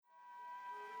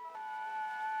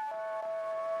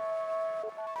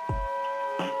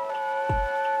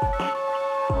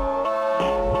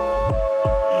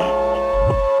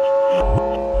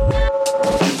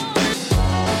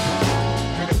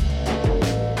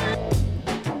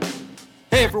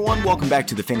Hey everyone, welcome back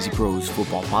to the Fantasy Pros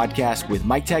Football Podcast with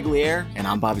Mike Tagliere, and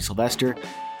I'm Bobby Sylvester.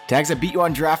 Tags, I beat you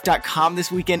on draft.com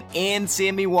this weekend, and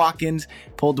Sammy Watkins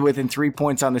pulled to within 3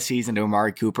 points on the season to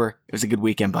Amari Cooper. It was a good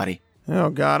weekend, buddy.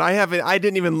 Oh God, I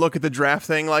didn't even look at the draft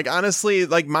thing. Like, honestly,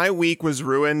 like my week was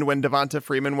ruined when Devonta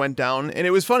Freeman went down. And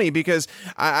it was funny because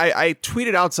I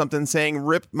tweeted out something saying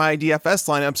rip my DFS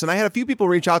lineups. And I had a few people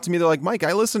reach out to me. They're like, Mike,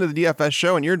 I listened to the DFS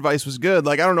show and your advice was good.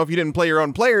 Like, I don't know if you didn't play your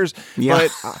own players,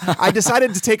 but I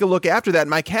decided to take a look after that.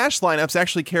 My cash lineups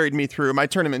actually carried me through. My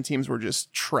tournament teams were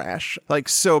just trash, like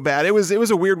so bad. It was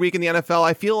a weird week in the NFL.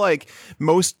 I feel like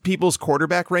most people's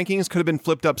quarterback rankings could have been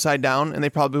flipped upside down and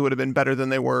they probably would have been better than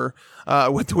they were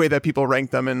with the way that people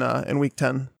ranked them in week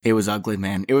 10. It was ugly,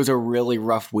 man. It was a really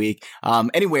rough week.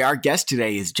 Anyway, our guest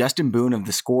today is Justin Boone of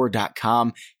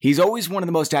theScore.com. He's always one of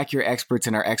the most accurate experts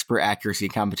in our expert accuracy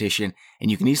competition,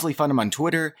 and you can easily find him on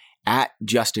Twitter at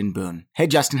Justin Boone. Hey,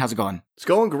 Justin, how's it going? It's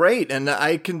going great, and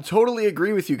I can totally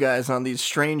agree with you guys on these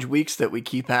strange weeks that we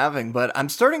keep having, but I'm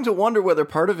starting to wonder whether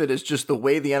part of it is just the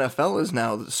way the NFL is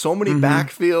now. So many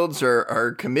backfields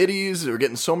are committees, we're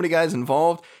getting so many guys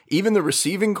involved. Even the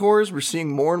receiving cores, we're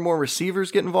seeing more and more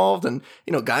receivers get involved, and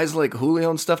you know, guys like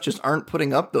Julio and stuff just aren't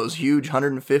putting up those huge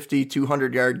 150,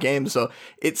 200-yard games. So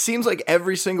it seems like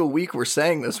every single week we're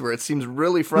saying this, where it seems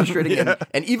really frustrating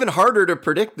and even harder to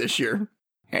predict this year.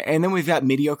 And then we've got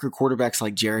mediocre quarterbacks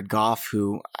like Jared Goff,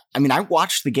 who, I mean, I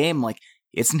watched the game, like,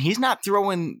 he's not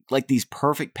throwing like these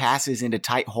perfect passes into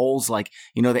tight holes like,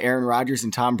 you know, the Aaron Rodgers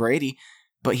and Tom Brady,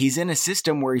 but he's in a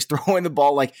system where he's throwing the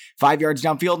ball like 5 yards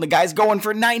downfield and the guy's going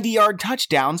for 90-yard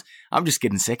touchdowns. I'm just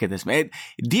getting sick of this, man.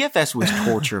 DFS was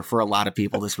torture for a lot of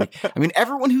people this week. I mean,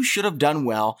 everyone who should have done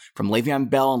well, from Le'Veon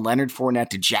Bell and Leonard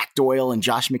Fournette to Jack Doyle and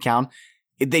Josh McCown,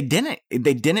 They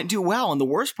didn't do well. And the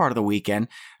worst part of the weekend,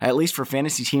 at least for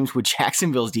fantasy teams with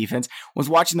Jacksonville's defense, was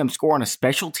watching them score on a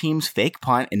special teams fake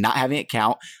punt and not having it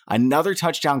count, another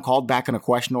touchdown called back on a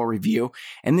questionable review,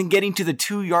 and then getting to the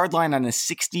 2-yard line on a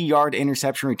 60-yard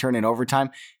interception return in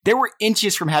overtime. They were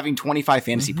inches from having 25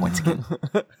 fantasy points again.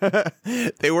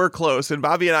 They were close. And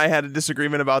Bobby and I had a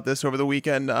disagreement about this over the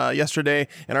weekend yesterday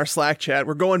in our Slack chat.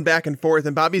 We're going back and forth,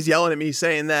 and Bobby's yelling at me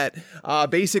saying that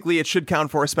basically it should count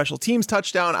for a special teams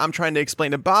touchdown. I'm trying to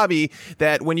explain to Bobby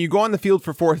that when you go on the field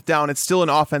for fourth down, it's still an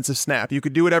offensive snap. You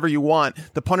could do whatever you want.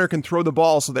 The punter can throw the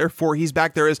ball, so therefore he's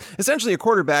back there as essentially a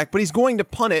quarterback, but he's going to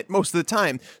punt it most of the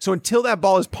time. So until that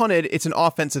ball is punted, it's an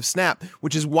offensive snap,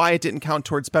 which is why it didn't count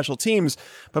towards special teams.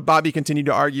 But Bobby continued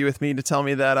to argue with me to tell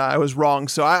me that I was wrong.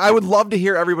 So I would love to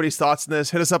hear everybody's thoughts on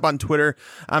this. Hit us up on Twitter.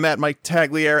 I'm at Mike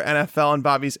Tagliere NFL, and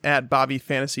Bobby's at Bobby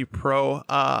Fantasy Pro.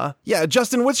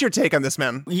 Justin, what's your take on this,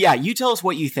 man? Yeah, you tell us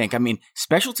what you think. I mean,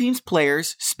 special teams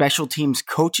players, special teams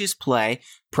coaches play,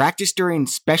 practice during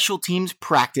special teams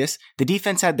practice. The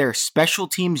defense had their special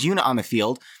teams unit on the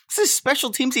field. This is special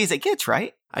teams as it gets,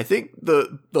 right? I think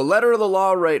the letter of the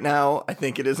law right now, I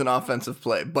think it is an offensive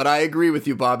play. But I agree with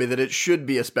you, Bobby, that it should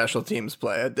be a special teams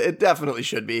play. It definitely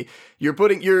should be. You're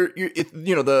putting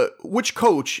which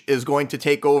coach is going to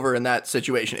take over in that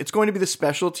situation? It's going to be the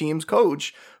special teams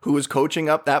coach who is coaching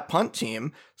up that punt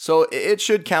team. So it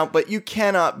should count, but you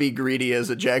cannot be greedy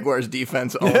as a Jaguars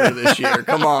defense owner this year.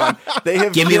 Come on. They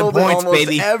have killed it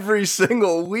almost every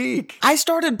single week. I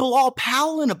started Bilal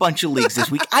Powell in a bunch of leagues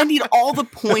this week. I need all the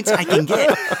points I can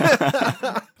get.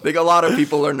 I think a lot of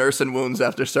people are nursing wounds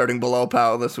after starting Bilal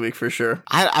Powell this week for sure.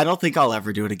 I don't think I'll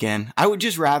ever do it again. I would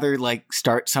just rather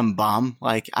start some bum.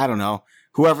 I don't know.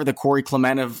 Whoever the Corey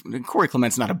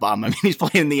Clement's not a bum. I mean, he's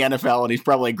playing in the NFL and he's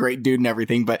probably a great dude and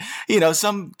everything, but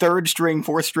some third string,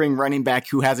 fourth string running back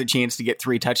who has a chance to get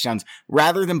 3 touchdowns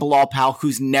rather than Bilal Powell,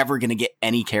 who's never going to get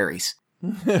any carries.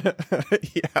 Yeah,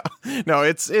 no,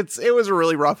 it was a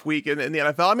really rough week in the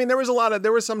NFL. I mean, there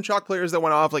were some chalk players that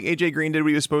went off, like AJ Green did what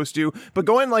he was supposed to, but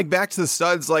going back to the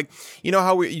studs,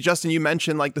 how Justin, you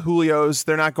mentioned the Julios,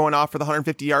 they're not going off for the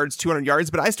 150 yards, 200 yards,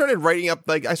 but I started writing up,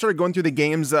 I started going through the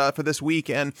games for this week,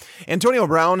 and Antonio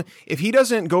Brown, if he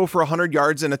doesn't go for 100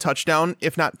 yards and a touchdown,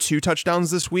 if not 2 touchdowns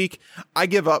this week, I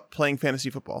give up playing fantasy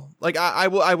football. I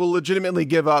will legitimately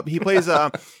give up. He plays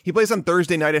on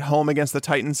Thursday night at home against the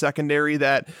Titans secondary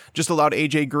that just allowed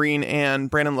AJ Green and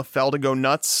Brandon LaFell to go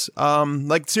nuts.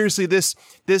 Seriously, this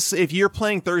if you're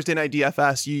playing Thursday night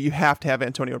DFS, you have to have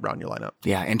Antonio Brown in your lineup.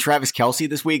 Yeah, and Travis Kelce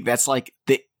this week, that's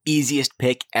the easiest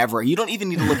pick ever. You don't even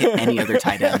need to look at any other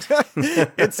tight end.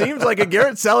 It seems like a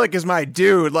Garrett Selleck is my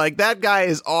dude. That guy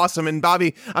is awesome. And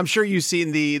Bobby, I'm sure you've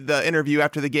seen the interview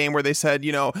after the game where they said,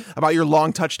 about your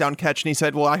long touchdown catch. And he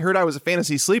said, well, I heard I was a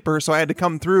fantasy sleeper, so I had to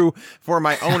come through for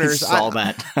my owners. I saw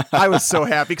that. I was so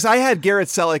happy because I had Garrett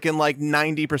Selleck in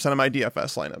 90% of my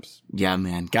DFS lineups. Yeah,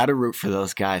 man. Got to root for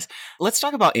those guys. Let's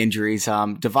talk about injuries.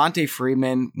 Devonta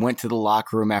Freeman went to the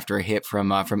locker room after a hit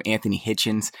from Anthony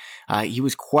Hitchens. He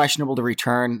was questionable to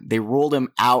return. They ruled him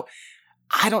out.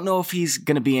 I don't know if he's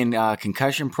going to be in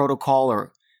concussion protocol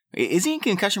or... Is he in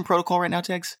concussion protocol right now,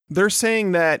 Tegs? They're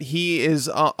saying that he is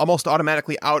almost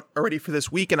automatically out already for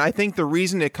this week. And I think the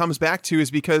reason it comes back to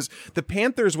is because the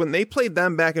Panthers, when they played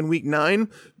them back in week 9,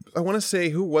 I want to say,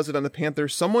 who was it on the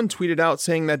Panthers? Someone tweeted out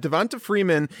saying that Devonta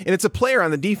Freeman, and it's a player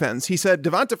on the defense, he said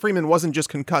Devonta Freeman wasn't just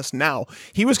concussed now.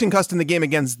 He was concussed in the game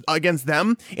against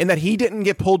them, and that he didn't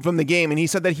get pulled from the game. And he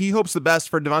said that he hopes the best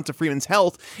for Devonta Freeman's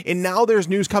health. And now there's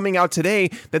news coming out today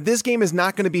that this game is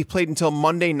not going to be played until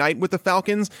Monday night with the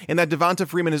Falcons, and that Devonta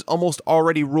Freeman is almost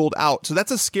already ruled out. So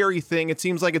that's a scary thing. It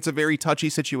seems like it's a very touchy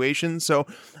situation. So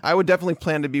I would definitely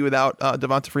plan to be without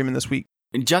Devonta Freeman this week.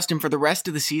 And Justin, for the rest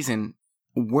of the season,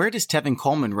 where does Tevin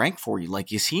Coleman rank for you?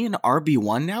 Like, is he an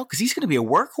RB1 now? Because he's going to be a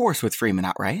workhorse with Freeman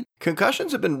out, right?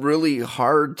 Concussions have been really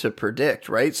hard to predict,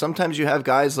 right? Sometimes you have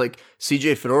guys like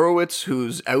CJ Fedorowicz,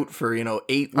 who's out for, 8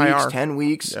 weeks, IR. 10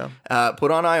 weeks, Yeah.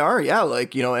 Put on IR. Yeah.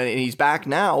 And he's back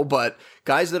now, but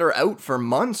guys that are out for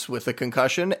months with a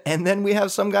concussion. And then we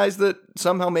have some guys that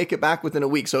somehow make it back within a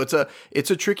week. So it's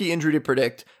a tricky injury to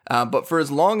predict. But for as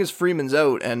long as Freeman's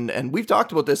out, and we've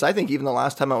talked about this, I think even the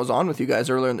last time I was on with you guys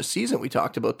earlier in the season, we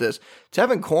talked about this.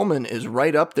 Tevin Coleman is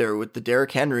right up there with the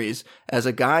Derrick Henrys as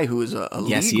a guy who is a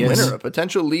league winner, a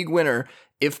potential league winner,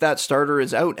 if that starter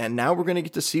is out. And now we're going to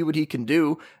get to see what he can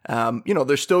do.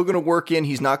 They're still going to work in.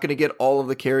 He's not going to get all of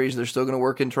the carries. They're still going to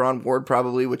work in Teron Ward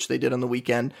probably, which they did on the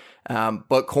weekend.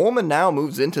 But Coleman now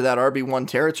moves into that RB1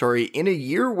 territory in a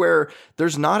year where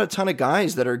there's not a ton of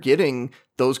guys that are getting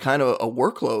those kind of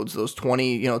workloads, those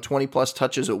 20 plus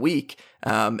touches a week.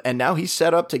 And now he's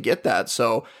set up to get that.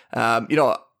 So,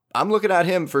 I'm looking at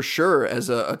him for sure as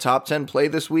a top 10 play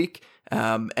this week.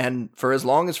 And for as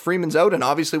long as Freeman's out, and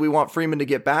obviously we want Freeman to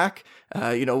get back,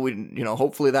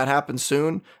 hopefully that happens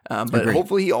soon. But Agreed.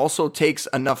 Hopefully he also takes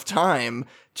enough time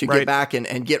to get back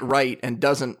and get right and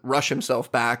doesn't rush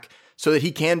himself back so that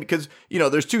he can, because,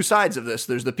 there's two sides of this.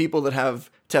 There's the people that have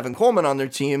Tevin Coleman on their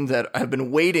team that have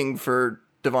been waiting for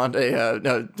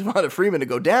Devonta Freeman to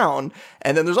go down.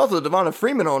 And then there's also the Devonta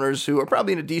Freeman owners who are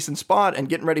probably in a decent spot and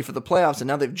getting ready for the playoffs. And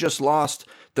now they've just lost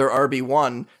their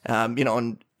RB1,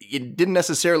 and it didn't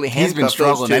necessarily handcuff He's been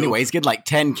struggling those two. anyway. He's getting like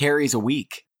 10 carries a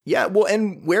week. Yeah, well,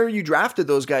 and where you drafted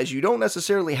those guys, you don't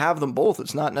necessarily have them both.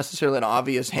 It's not necessarily an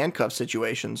obvious handcuff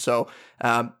situation. So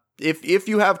if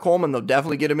you have Coleman, they'll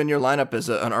definitely get him in your lineup as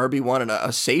an RB1 and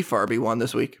a safe RB1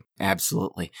 this week.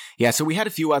 Absolutely. Yeah, so we had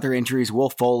a few other injuries. Will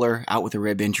Fuller out with a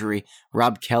rib injury.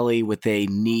 Rob Kelly with a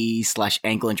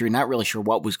knee/ankle injury. Not really sure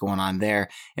what was going on there.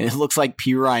 And it looks like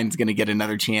P. Ryan's going to get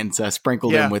another chance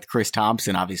sprinkled in with Chris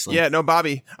Thompson, obviously. Yeah, no,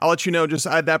 Bobby, I'll let you know.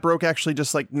 That broke actually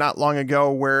just like not long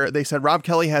ago where they said Rob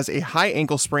Kelly has a high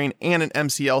ankle sprain and an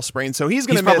MCL sprain. So he's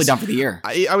going to miss. Probably done for the year.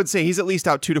 I would say he's at least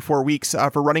out 2 to 4 weeks.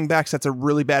 For running backs, that's a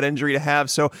really bad injury to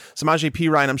have. So Samaje P.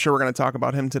 Ryan, I'm sure we're going to talk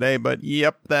about him today. But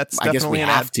yep, that's definitely I guess we an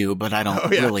have to, but I don't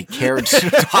really care to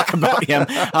talk about him.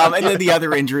 And then the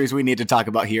other injuries we need to talk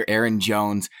about here, Aaron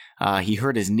Jones. He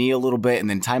hurt his knee a little bit, and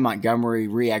then Ty Montgomery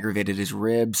re-aggravated his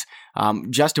ribs.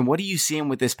 Justin, what are you seeing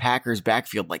with this Packers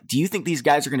backfield? Like, do you think these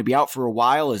guys are going to be out for a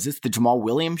while? Is this the Jamaal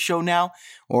Williams show now?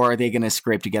 Or are they going to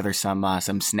scrape together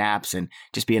some snaps and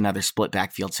just be another split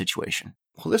backfield situation?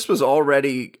 Well, this was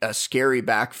already a scary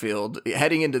backfield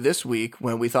heading into this week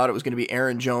when we thought it was going to be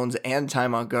Aaron Jones and Ty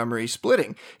Montgomery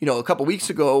splitting. A couple weeks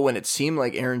ago when it seemed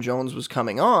like Aaron Jones was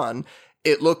coming on,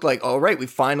 it looked like, all right, we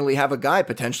finally have a guy,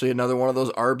 potentially another one of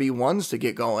those RB1s to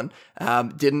get going.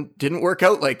 Didn't work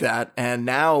out like that. And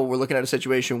now we're looking at a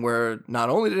situation where not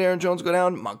only did Aaron Jones go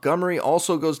down, Montgomery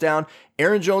also goes down.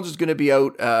 Aaron Jones is going to be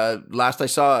out, last I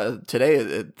saw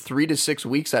today, 3 to 6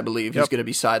 weeks, I believe. He's going to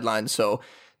be sidelined. So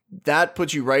that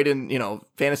puts you right in,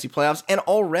 fantasy playoffs. And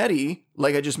already,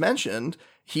 like I just mentioned,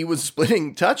 he was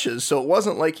splitting touches. So it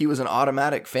wasn't like he was an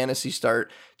automatic fantasy start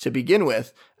to begin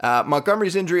with.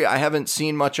 Montgomery's injury, I haven't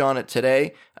seen much on it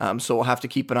today, so we'll have to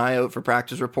keep an eye out for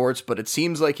practice reports, but it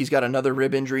seems like he's got another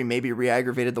rib injury, maybe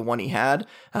re-aggravated the one he had,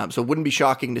 so it wouldn't be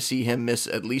shocking to see him miss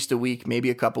at least a week, maybe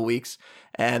a couple weeks.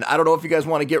 And I don't know if you guys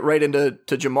want to get right into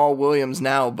Jamaal Williams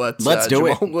now, but let's do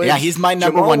Jamaal it. Williams, yeah, he's my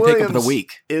number one pick of the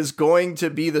week. Is going to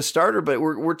be the starter, but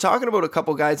we're talking about a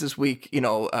couple guys this week,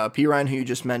 P. Ryan, who you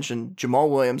just mentioned, Jamaal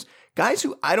Williams, guys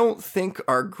who I don't think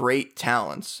are great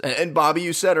talents. And Bobby,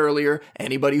 you said earlier,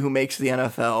 anybody who makes the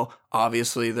NFL,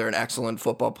 obviously they're an excellent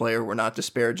football player. We're not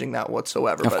disparaging that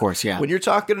whatsoever. Of course, yeah.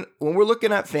 When we're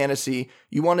looking at fantasy,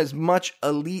 you want as much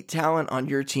elite talent on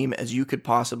your team as you could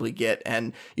possibly get.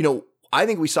 And, I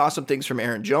think we saw some things from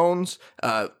Aaron Jones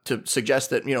to suggest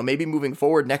that, maybe moving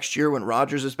forward next year when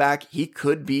Rodgers is back, he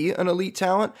could be an elite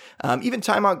talent. Even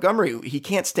Ty Montgomery, he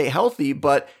can't stay healthy,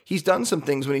 but he's done some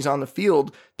things when he's on the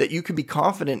field that you can be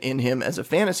confident in him as a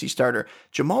fantasy starter.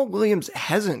 Jamaal Williams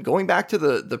hasn't. Going back to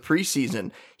the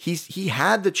preseason, he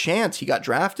had the chance. He got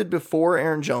drafted before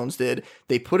Aaron Jones did.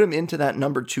 They put him into that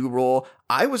number 2 role.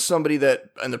 I was somebody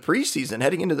that in the preseason,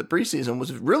 heading into the preseason,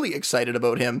 was really excited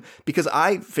about him because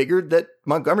I figured that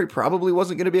Montgomery probably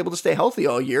wasn't going to be able to stay healthy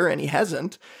all year, and he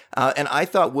hasn't. And I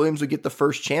thought Williams would get the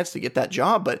first chance to get that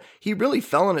job, but he really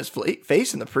fell on his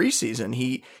face in the preseason.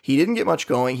 He didn't get much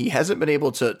going. He hasn't been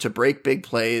able to break big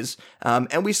plays.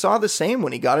 And we saw the same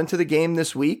when he got into the game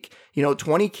this week.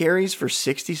 20 carries for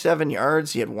 67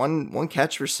 yards. He had one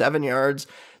catch for 7 yards.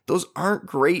 Those aren't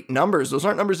great numbers. Those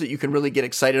aren't numbers that you can really get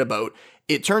excited about.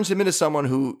 It turns him into someone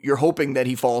who you're hoping that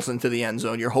he falls into the end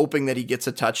zone. You're hoping that he gets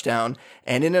a touchdown.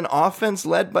 And in an offense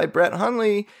led by Brett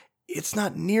Hundley, it's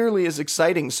not nearly as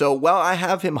exciting. So while I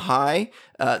have him high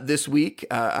this week,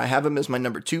 I have him as my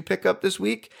number 2 pickup this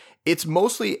week. It's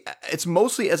mostly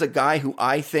as a guy who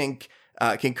I think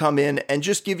can come in and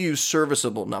just give you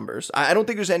serviceable numbers. I don't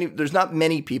think there's not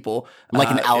many people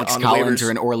like an Alex Collins or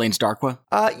an Orleans Darkwa.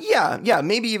 Yeah,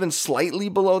 maybe even slightly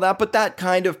below that, but that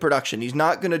kind of production. He's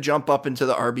not going to jump up into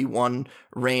the RB1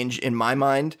 range in my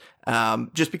mind,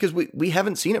 just because we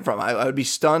haven't seen it from him. I would be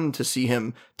stunned to see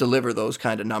him deliver those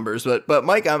kind of numbers. But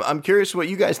Mike, I'm curious what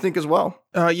you guys think as well.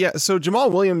 So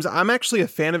Jamaal Williams, I'm actually a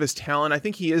fan of his talent. I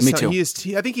think he is. Me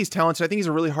too. I think he's talented. I think he's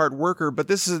a really hard worker. But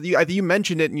this is you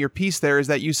mentioned it in your piece there, is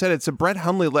that you said it's a Brett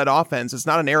Hundley led offense. It's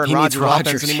not an Aaron Rodgers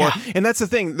offense anymore. Yeah. And that's the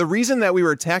thing. The reason that we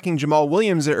were attacking Jamaal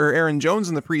Williams or Aaron Jones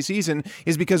in the preseason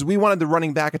is because we wanted the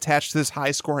running back attached to this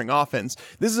high scoring offense.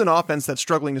 This is an offense that's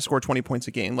struggling to score 20 points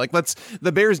a game.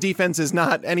 The Bears defense is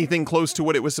not anything close to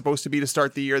what it was supposed to be to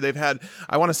start the year.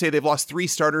 I want to say they've lost 3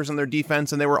 starters on their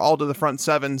defense, and they were all to the front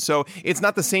 7. So it's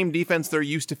not the same defense they're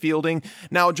used to fielding.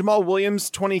 Now, Jamaal Williams,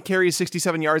 20 carries,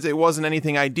 67 yards. It wasn't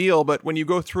anything ideal, but when you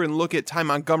go through and look at Ty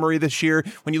Montgomery this year,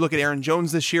 when you look at Aaron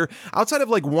Jones this year, outside of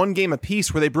one game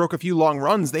apiece where they broke a few long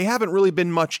runs, they haven't really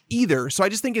been much either. So I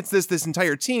just think it's this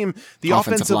entire team, the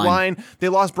offensive line, they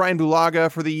lost Brian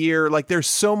Bulaga for the year. There's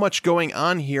so much going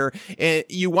on here, and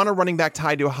you want a running back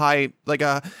tied to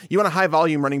you want a high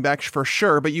volume running back for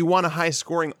sure, but you want a high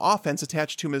scoring offense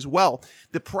attached to him as well.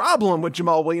 The problem with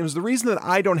Jamaal Williams, the reason that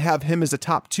I don't have him as a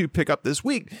top 2 pickup this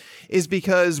week is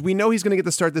because we know he's going to get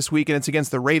the start this week, and it's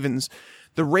against the Ravens.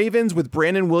 The Ravens, with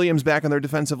Brandon Williams back on their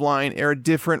defensive line, are a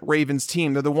different Ravens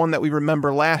team. They're the one that we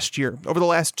remember last year. Over the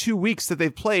last 2 weeks that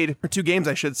they've played, or 2 games,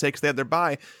 I should say, because they had their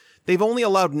bye, they've only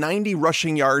allowed 90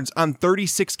 rushing yards on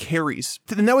 36 carries.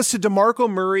 And that was to DeMarco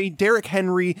Murray, Derrick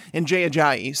Henry, and Jay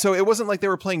Ajayi. So it wasn't like they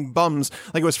were playing bums,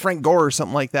 like it was Frank Gore or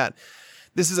something like that.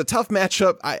 This is a tough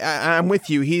matchup. I'm with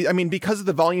you. Because of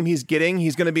the volume he's getting,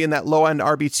 he's going to be in that low-end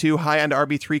RB2, high-end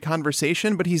RB3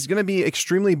 conversation, but he's going to be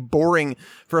extremely boring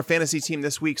for a fantasy team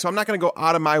this week. So I'm not going to go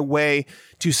out of my way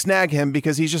to snag him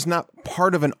because he's just not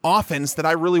part of an offense that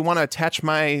I really want to attach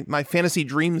my fantasy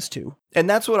dreams to. And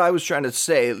that's what I was trying to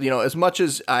say. As much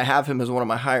as I have him as one of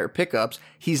my higher pickups,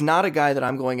 he's not a guy that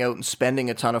I'm going out and spending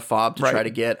a ton of FOB to try to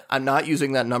get. I'm not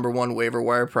using that number 1 waiver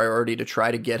wire priority to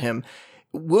try to get him.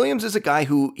 Williams is a guy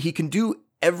who he can do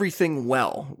everything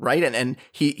well, right? And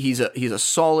he's a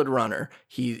solid runner.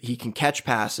 He can catch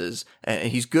passes,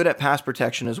 and he's good at pass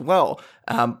protection as well.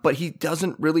 But he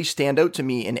doesn't really stand out to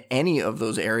me in any of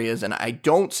those areas, and I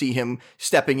don't see him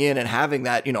stepping in and having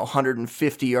that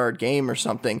 150-yard game or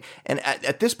something. And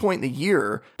at this point in the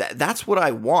year, that's what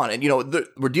I want. And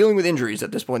we're dealing with injuries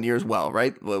at this point in the year as well,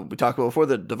 right? We talked about before,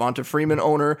 the Devonta Freeman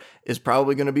owner is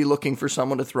probably going to be looking for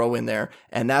someone to throw in there,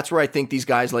 and that's where I think these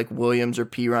guys like Williams or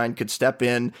Pirine could step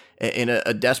in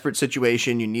a desperate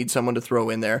situation. You need someone to throw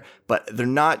in there, but they're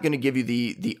not going to give you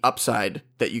the upside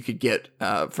that you could get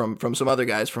from some other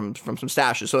guys from some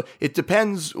stashes. So it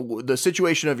depends. The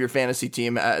situation of your fantasy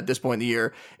team at this point in the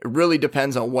year, it really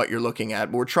depends on what you're looking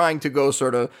at. We're trying to go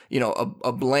sort of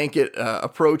a blanket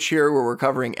approach here where we're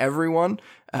covering everyone.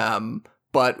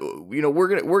 But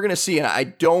we're gonna see, and I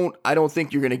don't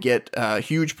think you're gonna get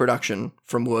huge production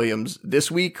from Williams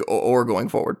this week or going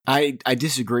forward. I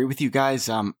disagree with you guys.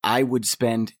 I would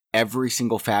spend every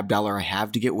single fab dollar I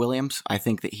have to get Williams. I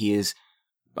think that he is,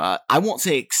 I won't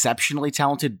say exceptionally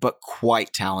talented, but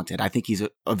quite talented. I think he's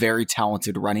a very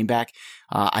talented running back.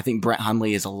 I think Brett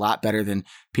Hundley is a lot better than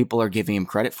people are giving him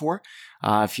credit for.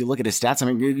 If you look at his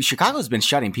stats, Chicago's been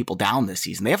shutting people down this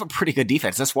season. They have a pretty good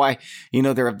defense. That's why,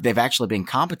 they've actually been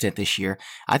competent this year.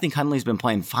 I think Hundley's been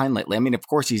playing fine lately. Of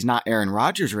course, he's not Aaron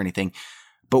Rodgers or anything,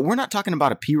 but we're not talking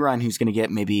about a Pirine who's going to get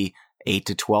maybe 8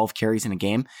 to 12 carries in a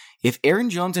game. If Aaron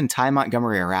Jones and Ty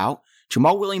Montgomery are out,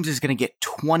 Jamaal Williams is going to get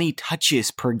 20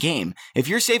 touches per game. If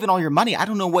you're saving all your money, I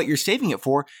don't know what you're saving it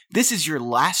for. This is your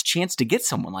last chance to get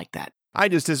someone like that. I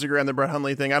just disagree on the Brett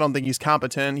Hundley thing. I don't think he's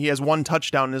competent. He has 1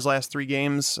 touchdown in his last 3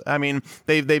 games. I mean,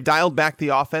 they've dialed back the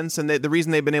offense, and the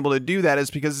reason they've been able to do that is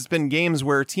because it's been games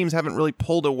where teams haven't really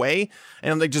pulled away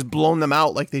and they've just blown them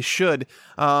out like they should.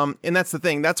 And that's the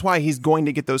thing. That's why he's going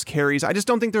to get those carries. I just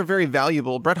don't think they're very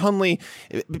valuable. Brett Hundley,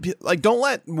 don't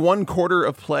let 1 quarter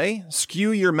of play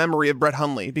skew your memory of Brett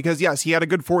Hundley, because yes, he had a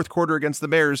good 4th quarter against the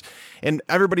Bears, and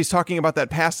everybody's talking about that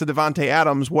pass to Davante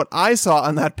Adams. What I saw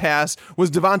on that pass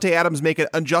was Davante Adams make an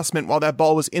adjustment while that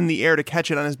ball was in the air to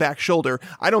catch it on his back shoulder.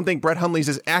 I don't think Brett Hundley's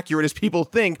as accurate as people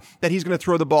think, that he's going to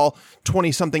throw the ball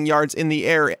 20-something yards in the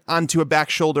air onto a back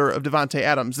shoulder of Davante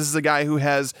Adams. This is a guy who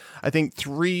has, I think,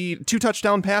 2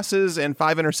 touchdown passes and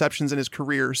 5 interceptions in his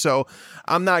career. So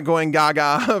I'm not going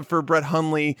gaga for Brett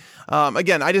Hundley.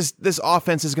 Again, this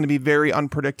offense is going to be very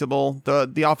unpredictable.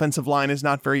 The offensive line is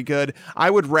not very good.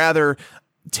 I would rather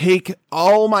take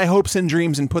all my hopes and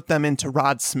dreams and put them into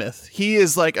Rod Smith. He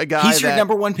is like a guy. He's your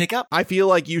number 1 pickup. I feel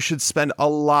like you should spend a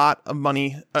lot of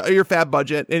money, your fab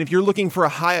budget. And if you're looking for a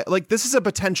high, this is a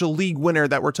potential league winner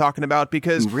that we're talking about,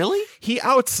 because really he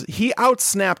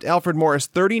outsnapped Alfred Morris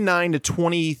 39 to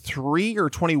 23 or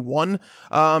 21.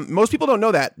 Most people don't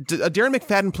know that. Darren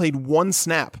McFadden played 1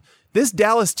 snap. This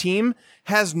Dallas team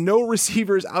has no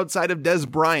receivers outside of Dez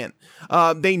Bryant.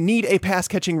 They need a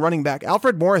pass-catching running back.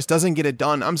 Alfred Morris doesn't get it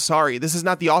done. I'm sorry. This is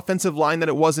not the offensive line that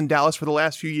it was in Dallas for the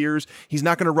last few years. He's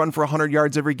not going to run for 100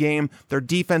 yards every game. Their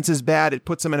defense is bad. It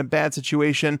puts them in a bad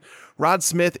situation. Rod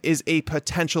Smith is a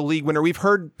potential league winner. We've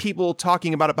heard people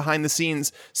talking about it behind the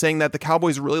scenes, saying that the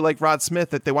Cowboys really like Rod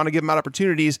Smith, that they want to give him out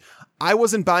opportunities. I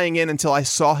wasn't buying in until I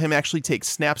saw him actually take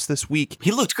snaps this week. He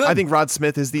looked good. I think Rod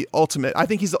Smith is the ultimate. I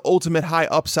think he's the ultimate high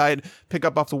upside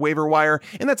pickup off the waiver wire.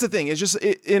 And that's the thing. It's just,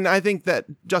 and I think that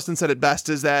Justin said it best,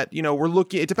 is that, we're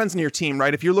looking, it depends on your team,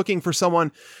 right? If you're looking for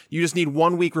someone, you just need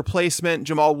 1 week replacement.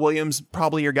 Jamaal Williams,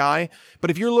 probably your guy.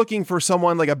 But if you're looking for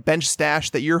someone like a bench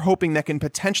stash that you're hoping that can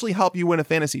potentially help you win a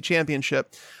fantasy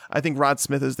championship, I think Rod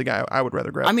Smith is the guy I would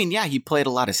rather grab. I mean, yeah, he played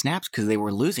a lot of snaps because they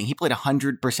were losing. He played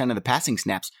 100% of the passing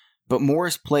snaps. But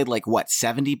Morris played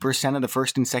 70% of the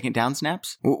first and second down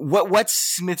snaps? What's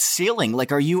Smith's ceiling?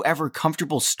 Are you ever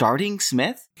comfortable starting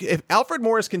Smith? If Alfred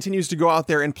Morris continues to go out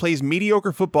there and plays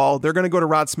mediocre football, they're going to go to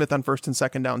Rod Smith on first and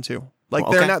second down too.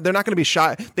 They're not going to be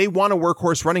shy. They want a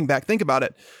workhorse running back. Think about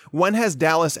it. When has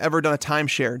Dallas ever done a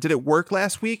timeshare? Did it work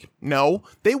last week? No.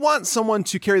 They want someone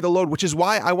to carry the load, which is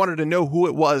why I wanted to know who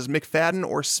it was, McFadden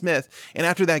or Smith. And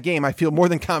after that game, I feel more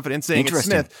than confident saying it's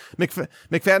Smith.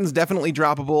 McFadden's definitely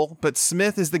droppable, but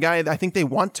Smith is the guy that I think they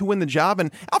want to win the job.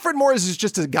 And Alfred Morris is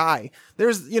just a guy.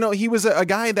 He was a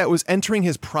guy that was entering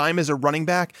his prime as a running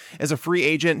back, as a free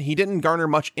agent. He didn't garner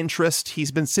much interest.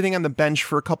 He's been sitting on the bench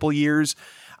for a couple years.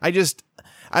 I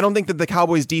don't think that the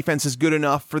Cowboys defense is good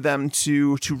enough for them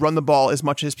to run the ball as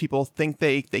much as people think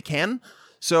they can.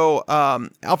 So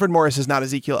Alfred Morris is not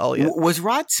Ezekiel Elliott. Was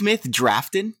Rod Smith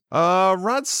drafted?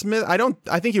 Rod Smith,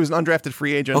 I think he was an undrafted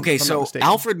free agent. Okay, so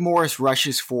Alfred Morris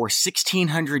rushes for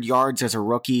 1,600 yards as a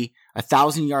rookie,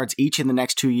 1,000 yards each in the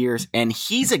next 2 years, and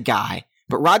he's a guy.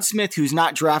 But Rod Smith, who's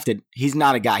not drafted, he's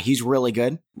not a guy. He's really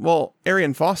good. Well,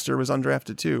 Arian Foster was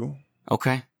undrafted too.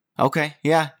 Okay,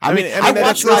 yeah. I mean, I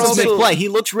watched Rod Smith play. He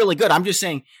looks really good. I'm just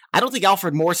saying, I don't think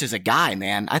Alfred Morris is a guy,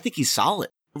 man. I think he's solid.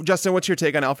 Justin, what's your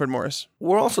take on Alfred Morris?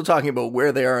 We're also talking about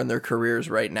where they are in their careers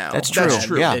right now. That's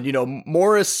true. Yeah. And,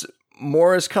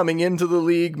 Morris coming into the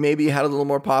league maybe had a little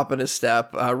more pop in his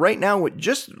step. Right now,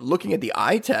 just looking at the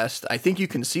eye test, I think you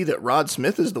can see that Rod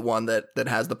Smith is the one that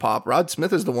has the pop. Rod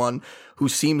Smith is the one who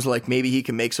seems like maybe he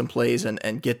can make some plays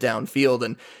and get downfield.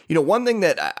 And, one thing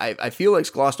that I feel like's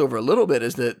glossed over a little bit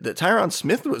is that Tyron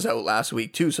Smith was out last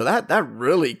week too. So that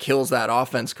really kills that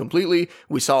offense completely.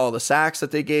 We saw all the sacks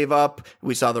that they gave up.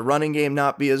 We saw the running game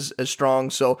not be as strong.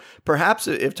 So perhaps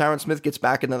if Tyron Smith gets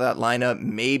back into that lineup,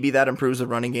 maybe that improves the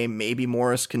running game. Maybe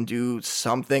Morris can do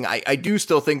something. I do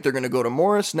still think they're going to go to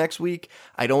Morris next week.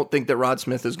 I don't think that Rod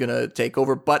Smith is going to take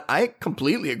over, but I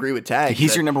completely agree with Tag.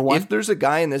 He's your number 1? If there's a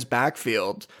guy in this backfield,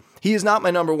 he is not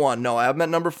my number 1. No, I have him at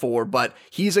number 4, but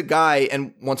he's a guy,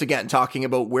 and once again, talking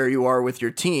about where you are with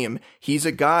your team, he's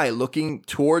a guy looking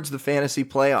towards the fantasy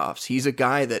playoffs. He's a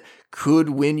guy that could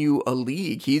win you a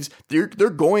league. They're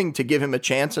going to give him a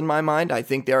chance in my mind. I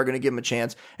think they are going to give him a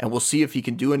chance, and we'll see if he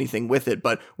can do anything with it.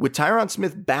 But with Tyron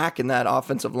Smith back in that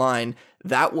offensive line,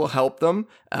 that will help them.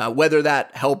 Whether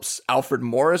that helps Alfred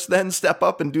Morris then step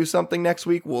up and do something next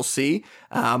week, we'll see.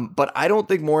 But I don't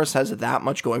think Morris has that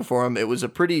much going for him. It was a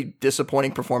pretty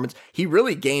disappointing performance. He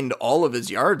really gained all of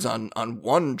his yards on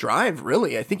one drive,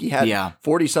 really. I think he had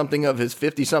 40-something of his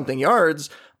 50-something yards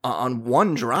on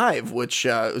one drive, which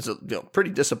was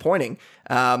pretty disappointing.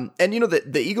 And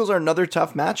the Eagles are another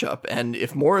tough matchup. And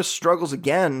if Morris struggles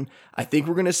again, I think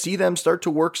we're going to see them start to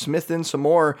work Smith in some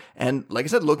more. And like I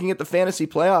said, looking at the fantasy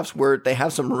playoffs where they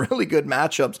have some really good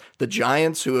matchups, the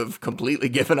Giants, who have completely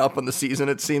given up on the season,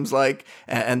 it seems like,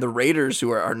 and the Raiders, who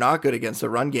are not good against the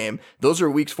run game, those are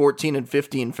weeks 14 and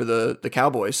 15 for the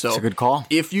Cowboys. So that's a good call.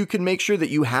 If you can make sure that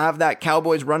you have that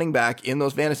Cowboys running back in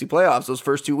those fantasy playoffs, those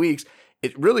first 2 weeks,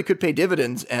 it really could pay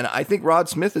dividends, and I think Rod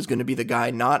Smith is going to be the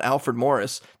guy, not Alfred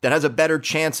Morris, that has a better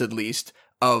chance, at least,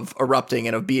 of erupting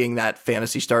and of being that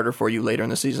fantasy starter for you later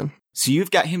in the season. So you've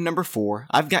got him number 4.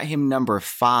 I've got him number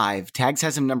 5. Tags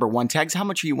has him number 1. Tags, how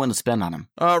much are you willing to spend on him?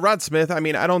 Rod Smith, I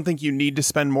mean, I don't think you need to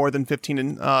spend more than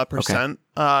 15%. Okay.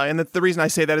 And the reason I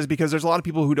say that is because there's a lot of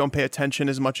people who don't pay attention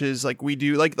as much as like we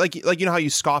do. Like you know how you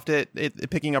scoffed at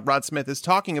picking up Rod Smith, is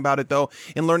talking about it though,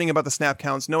 and learning about the snap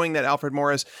counts, knowing that Alfred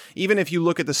Morris, even if you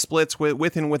look at the splits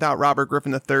with and without Robert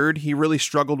Griffin III, he really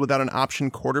struggled without an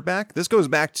option quarterback. This goes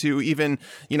back to even,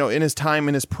 in his time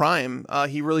in his prime,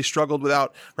 he really struggled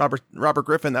without Robert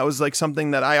Griffin. That was like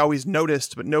something that I always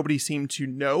noticed, but nobody seemed to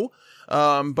know.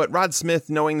 But Rod Smith,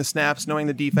 knowing the snaps, knowing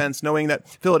the defense, knowing that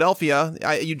Philadelphia,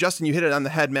 Justin, you hit it on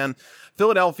the head, man.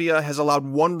 Philadelphia has allowed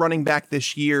one running back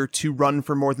this year to run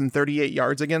for more than 38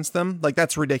 yards against them. Like,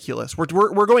 that's ridiculous.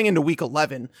 We're going into week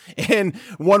 11 and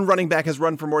one running back has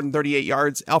run for more than 38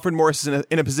 yards. Alfred Morris is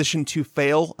in a position to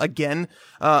fail again,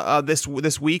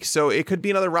 this week. So it could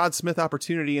be another Rod Smith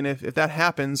opportunity. And if that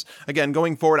happens again,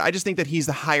 going forward, I just think that he's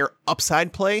the higher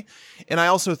upside play. And I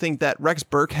also think that Rex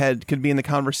Burkhead could be in the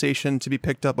conversation to be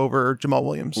picked up over Jamaal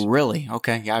Williams. Really?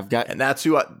 Okay. Yeah, and that's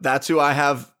who I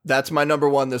have. That's my number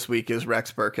 1 this week is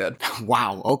Rex Burkhead.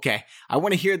 Wow. Okay. I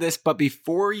want to hear this, but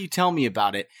before you tell me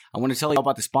about it, I want to tell you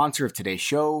about the sponsor of today's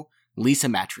show, Leesa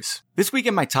Mattress. This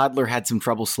weekend, my toddler had some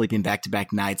trouble sleeping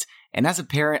back-to-back nights, and as a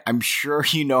parent, I'm sure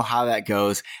you know how that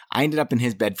goes. I ended up in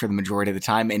his bed for the majority of the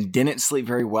time and didn't sleep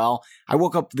very well. I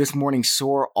woke up this morning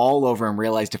sore all over and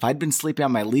realized if I'd been sleeping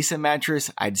on my Leesa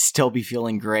mattress, I'd still be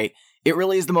feeling great. It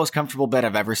really is the most comfortable bed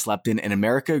I've ever slept in, and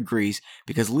America agrees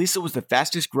because Leesa was the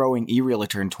fastest growing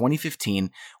e-realtor in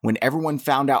 2015 when everyone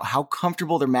found out how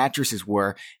comfortable their mattresses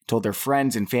were, told their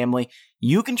friends and family.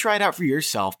 You can try it out for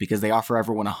yourself because they offer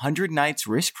everyone 100 nights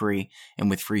risk-free and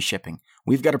with free shipping.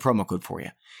 We've got a promo code for you.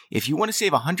 If you want to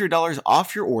save $100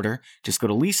 off your order, just go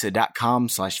to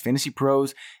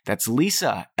leesa.com/fantasypros. That's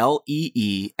Leesa,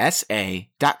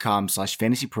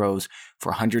 LEESA.com/fantasypros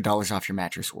for $100 off your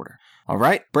mattress order. All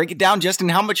right, break it down, Justin.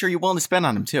 How much are you willing to spend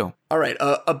on him too? All right,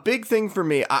 a big thing for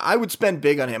me, I would spend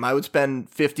big on him. I would spend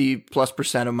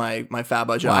 50+% of my fab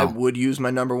budget. Wow. I would use my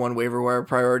number 1 waiver wire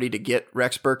priority to get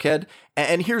Rex Burkhead.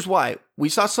 And here's why. We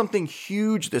saw something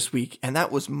huge this week, and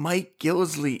that was Mike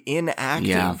Gillislee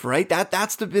inactive, right?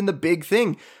 That's been the big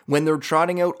thing. When they're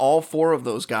trotting out all 4 of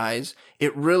those guys,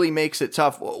 it really makes it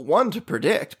tough, one, to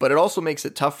predict, but it also makes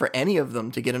it tough for any of them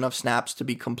to get enough snaps to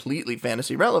be completely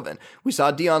fantasy relevant. We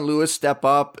saw Dion Lewis step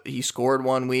up. He scored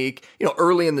 1 week.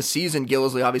 Early in the season,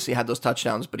 Gillislee obviously had those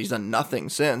touchdowns, but he's done nothing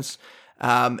since.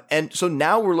 And so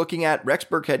now we're looking at Rex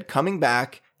Burkhead coming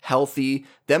back, healthy,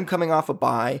 them coming off a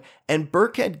bye, and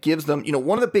Burkhead gives them,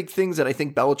 one of the big things that I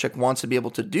think Belichick wants to be able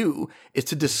to do is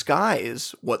to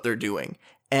disguise what they're doing.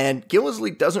 And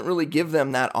Gillislee doesn't really give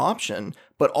them that option,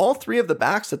 but all 3 of the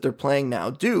backs that they're playing now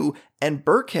do, and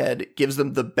Burkhead gives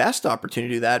them the best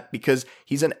opportunity to do that because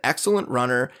he's an excellent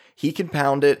runner, he can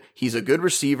pound it, he's a good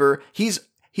receiver,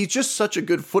 He's just such a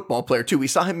good football player, too. We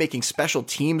saw him making special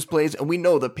teams plays, and we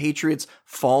know the Patriots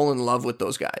fall in love with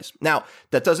those guys. Now,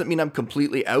 that doesn't mean I'm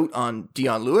completely out on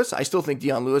Dion Lewis. I still think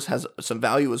Dion Lewis has some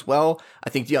value as well. I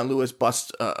think Dion Lewis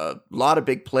busts a lot of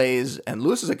big plays, and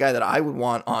Lewis is a guy that I would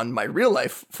want on my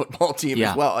real-life football team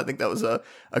as well. I think that was a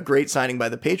great signing by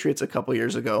the Patriots a couple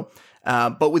years ago.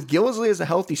 But with Gillislee as a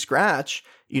healthy scratch,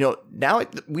 now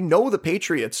we know the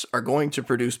Patriots are going to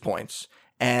produce points,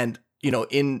 and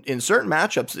in certain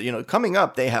matchups, coming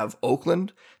up, they have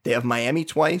Oakland, they have Miami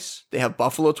twice, they have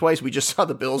Buffalo twice. We just saw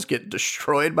the Bills get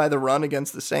destroyed by the run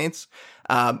against the Saints.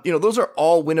 Those are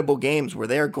all winnable games where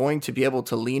they are going to be able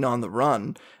to lean on the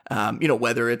run,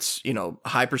 whether it's,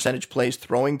 high percentage plays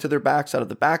throwing to their backs out of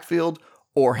the backfield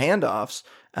or handoffs.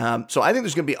 So I think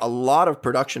there's going to be a lot of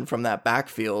production from that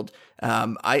backfield.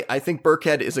 I think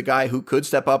Burkhead is a guy who could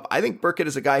step up. I think Burkhead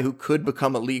is a guy who could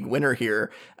become a league winner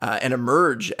here and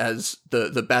emerge as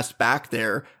the best back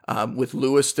there with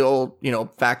Lewis still,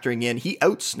 factoring in. He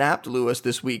outsnapped Lewis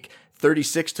this week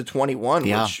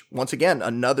 36-21, which once again,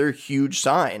 another huge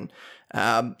sign.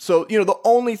 So the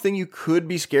only thing you could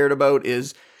be scared about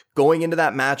is going into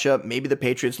that matchup, maybe the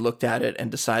Patriots looked at it and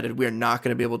decided we're not going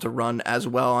to be able to run as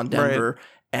well on Denver. Right.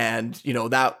 And,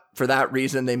 that for that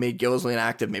reason, they made Gillislee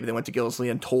inactive. Maybe they went to Gillislee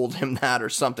and told him that or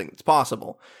something. It's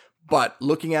possible. But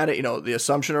looking at it, the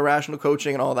assumption of rational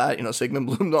coaching and all that, Sigmund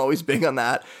Bloom's always big on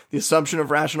that. The assumption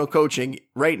of rational coaching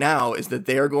right now is that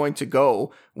they are going to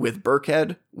go with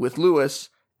Burkhead, with Lewis,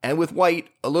 and with White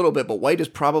a little bit, but White is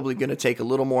probably going to take a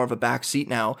little more of a back seat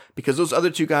now because those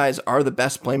other two guys are the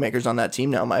best playmakers on that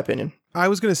team now, in my opinion. I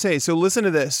was going to say, so listen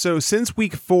to this. So since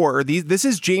week 4, this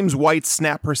is James White's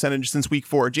snap percentage since week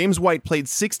 4. James White played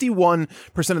 61%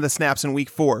 of the snaps in week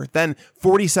 4, then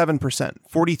 47%,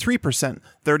 43%,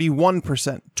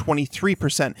 31%,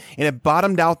 23%, and it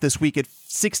bottomed out this week at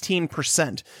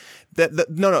 16%.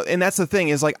 No, and that's the thing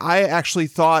is like I actually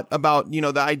thought about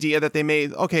the idea that they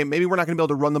made maybe we're not going to be able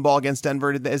to run the ball against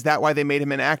Denver. Is that why they made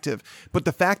him inactive? But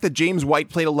the fact that James White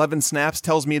played 11 snaps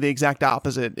tells me the exact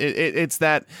opposite. It's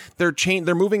that they're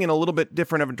moving in a little bit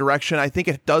different of a direction. I think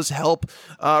it does help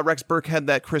Rex Burkhead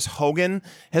that Chris Hogan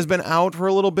has been out for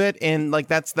a little bit, and like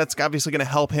that's obviously going to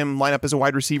help him line up as a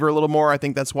wide receiver a little more. I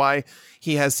think that's why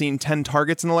he has seen 10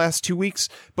 targets in the last 2 weeks.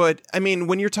 But I mean,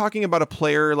 when you're talking about a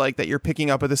player like that you're picking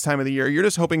up at this time of the year, you're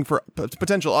just hoping for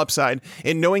potential upside,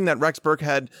 and knowing that Rex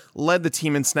Burkhead led the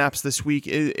team in snaps this week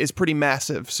is pretty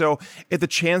massive. So if the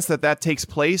chance that takes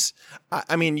place,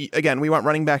 I mean, again, we want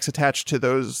running backs attached to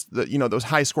those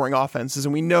high scoring offenses,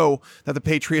 and we know that the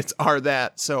Patriots are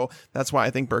that. So that's why I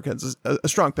think Burkhead's a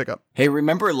strong pickup. Hey,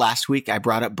 remember last week I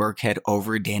brought up Burkhead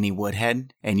over Danny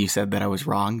Woodhead, and you said that I was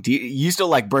wrong. Do you still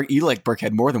like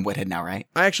Burkhead more than Woodhead now, right?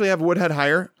 I actually have Woodhead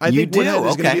higher. I think Woodhead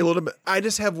is going to be a little bit. I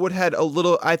just have Woodhead a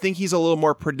little. I think he's a little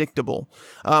more predictable.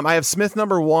 I have Smith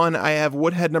number 1. I have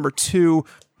Woodhead number 2.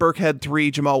 Burkhead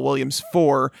 3, Jamaal Williams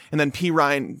 4, and then P.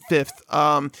 Ryan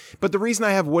 5th. But the reason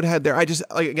I have Woodhead there,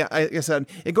 like I said,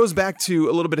 it goes back to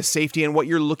a little bit of safety and what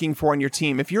you're looking for on your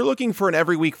team. If you're looking for an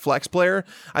every week flex player,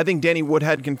 I think Danny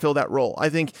Woodhead can fill that role. I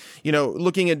think,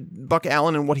 looking at Buck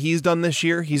Allen and what he's done this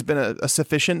year, he's been a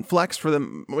sufficient flex for the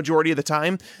majority of the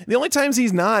time. The only times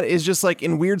he's not is just like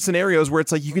in weird scenarios where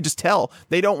it's like you could just tell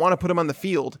they don't want to put him on the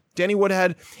field. Danny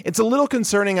Woodhead, it's a little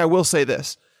concerning, I will say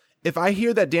this. If I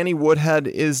hear that Danny Woodhead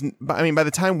by the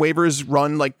time waivers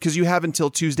run, because you have until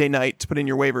Tuesday night to put in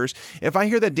your waivers, if I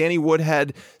hear that Danny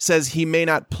Woodhead says he may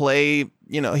not play,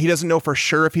 he doesn't know for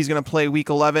sure if he's going to play week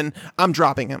 11, I'm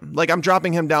dropping him. I'm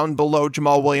dropping him down below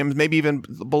Jamaal Williams, maybe even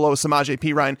below Samaje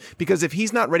Perine, because if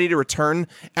he's not ready to return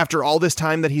after all this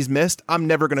time that he's missed, I'm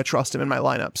never going to trust him in my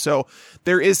lineup. So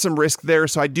there is some risk there.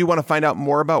 So I do want to find out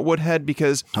more about Woodhead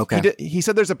because he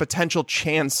said there's a potential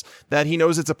chance that he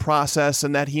knows it's a process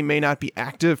and that he may not be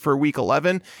active for week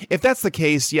 11. If that's the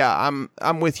case, yeah,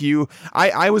 I'm with you.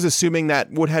 I was assuming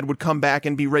that Woodhead would come back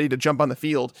and be ready to jump on the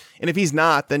field. And if he's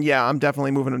not, then yeah, I'm definitely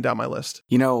moving him down my list.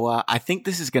 I think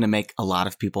this is going to make a lot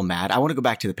of people mad. I want to go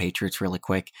back to the Patriots really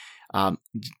quick. I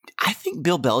think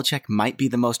Bill Belichick might be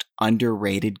the most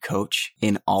underrated coach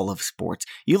in all of sports.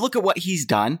 You look at what he's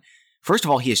done. First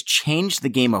of all, he has changed the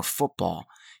game of football.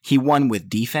 He won with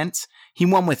defense. He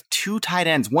won with 2 tight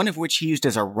ends, one of which he used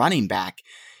as a running back.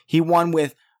 He won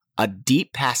with a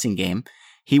deep passing game.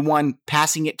 He won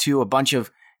passing it to a bunch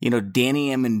of, Danny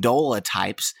Amendola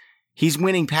types. He's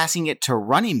winning passing it to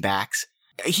running backs.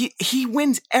 He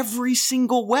wins every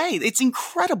single way. It's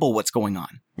incredible what's going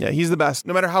on. Yeah, he's the best.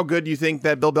 No matter how good you think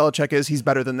that Bill Belichick is, he's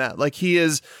better than that. He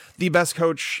is the best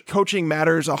coach. Coaching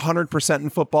matters 100% in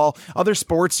football. Other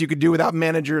sports you could do without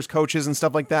managers, coaches, and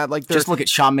stuff like that. Just look at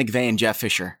Sean McVay and Jeff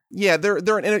Fisher. Yeah,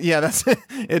 that's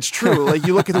it's true.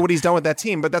 You look at what he's done with that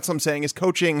team, but that's what I'm saying is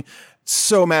coaching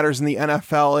so matters in the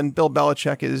NFL, and Bill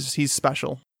Belichick he's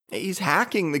special. He's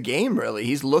hacking the game, really.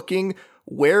 He's looking,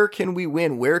 where can we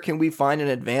win? Where can we find an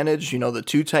advantage? The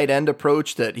 2 tight end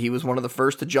approach that he was one of the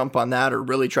first to jump on that or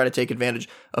really try to take advantage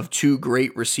of 2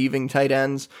 great receiving tight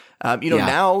ends.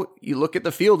 Now you look at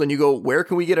the field and you go, where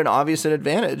can we get an obvious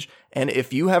advantage? And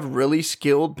if you have really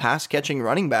skilled pass catching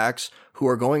running backs who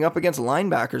are going up against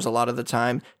linebackers a lot of the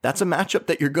time, that's a matchup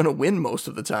that you're going to win most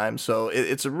of the time. So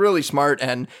it's really smart.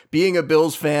 And being a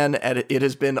Bills fan, it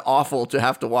has been awful to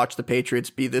have to watch the Patriots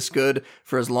be this good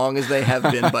for as long as they have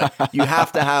been. But you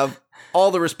have to have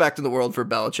all the respect in the world for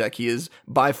Belichick. He is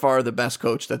by far the best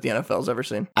coach that the NFL's ever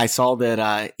seen. I saw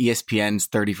that ESPN's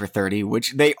 30 for 30,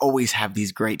 which they always have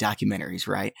these great documentaries,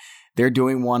 right? They're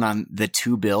doing one on the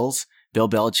two Bills, Bill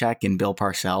Belichick and Bill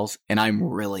Parcells, and I'm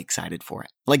really excited for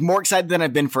it. Like, more excited than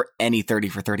I've been for any 30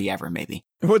 for 30 ever, maybe.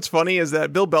 What's funny is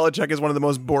that Bill Belichick is one of the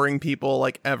most boring people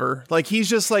like ever. Like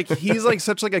he's like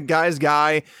such like a guy's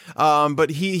guy. But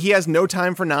he has no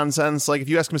time for nonsense. Like if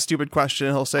you ask him a stupid question,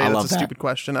 he'll say that's a stupid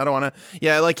question. I don't want to.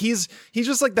 Yeah, like he's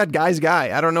just like that guy's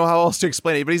guy. I don't know how else to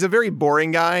explain it, but he's a very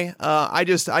boring guy.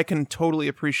 I can totally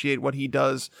appreciate what he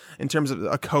does in terms of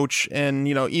a coach, and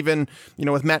even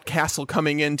with Matt Castle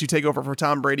coming in to take over for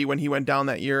Tom Brady when he went down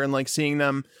that year, and like seeing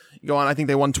them go on. I think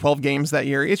they won 12 games that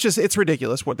year. It's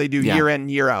ridiculous what they do year in,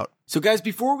 year out. So guys,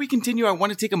 before we continue, I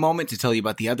want to take a moment to tell you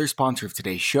about the other sponsor of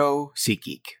today's show,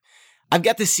 SeatGeek. I've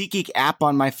got the SeatGeek app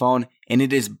on my phone, and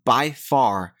it is by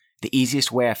far the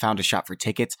easiest way I found to shop for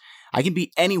tickets. I can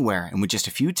be anywhere, and with just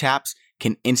a few taps,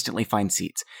 can instantly find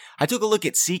seats. I took a look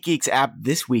at SeatGeek's app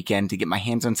this weekend to get my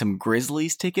hands on some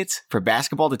Grizzlies tickets for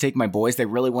basketball to take my boys. They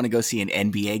really want to go see an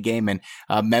NBA game, and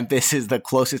Memphis is the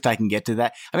closest I can get to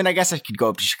that. I mean, I guess I could go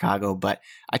up to Chicago, but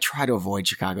I try to avoid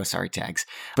Chicago, sorry tags.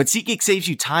 But SeatGeek saves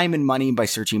you time and money by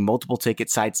searching multiple ticket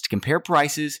sites to compare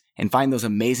prices and find those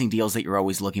amazing deals that you're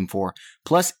always looking for.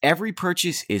 Plus, every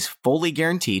purchase is fully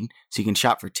guaranteed, so you can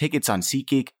shop for tickets on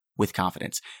SeatGeek with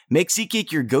confidence. Make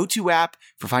SeatGeek your go-to app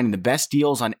for finding the best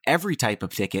deals on every type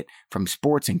of ticket, from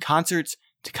sports and concerts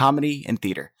to comedy and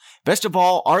theater. Best of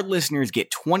all, our listeners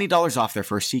get $20 off their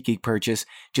first SeatGeek purchase.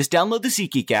 Just download the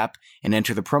SeatGeek app and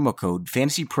enter the promo code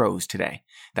FANTASYPROS today.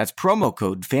 That's promo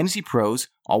code FANTASYPROS,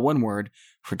 all one word,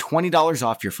 for $20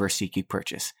 off your first SeatGeek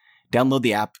purchase. Download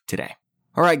the app today.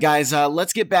 All right, guys,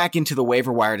 let's get back into the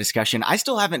waiver wire discussion. I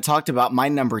still haven't talked about my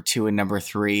number 2 and number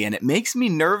 3, and it makes me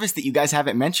nervous that you guys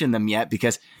haven't mentioned them yet,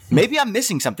 because maybe I'm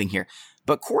missing something here.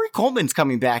 But Corey Coleman's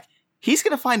coming back. He's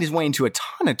going to find his way into a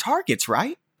ton of targets,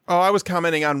 right? Oh, I was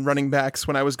commenting on running backs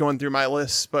when I was going through my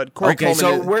list, but Corey Coleman.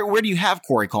 Okay, so where do you have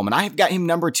Corey Coleman? I've got him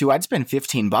number 2. I'd spend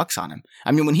 $15 on him.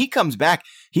 I mean, when he comes back,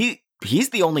 he's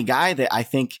the only guy that I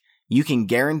think you can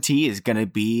guarantee is going to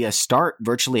be a start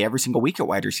virtually every single week at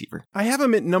wide receiver. I have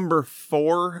him at number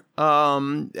 4. I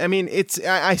mean,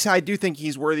 I do think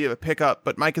he's worthy of a pickup,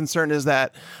 but my concern is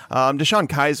that Deshaun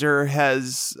Kaiser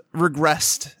has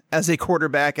regressed as a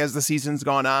quarterback as the season's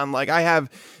gone on. Like, I have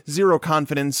zero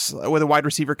confidence with a wide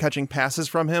receiver catching passes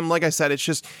from him. Like I said,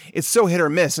 it's so hit or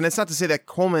miss. And it's not to say that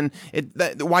Coleman,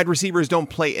 that the wide receivers don't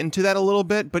play into that a little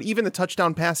bit, but even the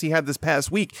touchdown pass he had this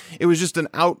past week, it was just an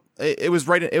out. It was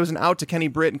an out to Kenny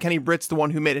Britt, and Kenny Britt's the one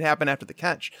who made it happen after the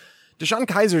catch. Deshaun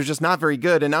Kaiser is just not very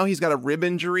good, and now he's got a rib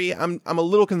injury. I'm a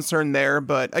little concerned there,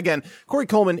 but again, Corey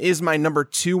Coleman is my number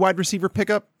 2 wide receiver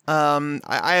pickup.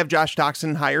 I have Josh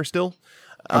Doctson higher still.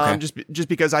 Okay. Just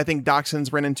because I think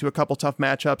Doctson's ran into a couple tough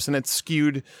matchups and it's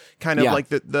skewed kind of like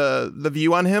the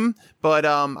view on him. But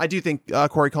I do think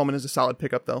Corey Coleman is a solid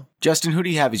pickup, though. Justin, who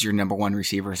do you have as your number 1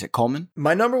 receiver? Is it Coleman?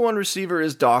 My number 1 receiver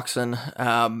is Doctson.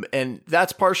 And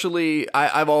that's partially,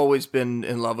 I've always been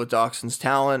in love with Doxson's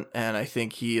talent, and I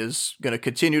think he is going to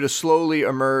continue to slowly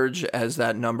emerge as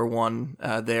that number 1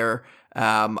 there.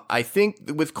 I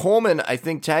think with Coleman, I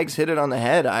think Tags hit it on the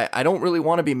head. I don't really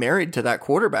want to be married to that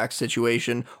quarterback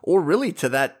situation, or really to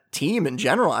that team in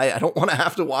general. I don't want to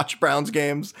have to watch Browns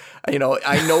games. I know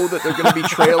that they're going to be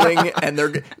trailing, and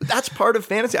that's part of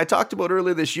fantasy. I talked about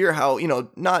earlier this year how,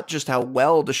 not just how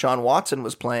well Deshaun Watson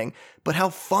was playing, but how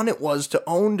fun it was to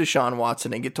own Deshaun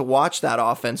Watson and get to watch that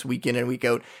offense week in and week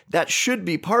out. That should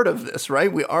be part of this,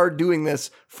 right? We are doing this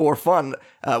for fun,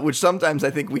 which sometimes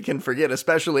I think we can forget,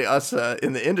 especially us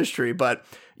in the industry. But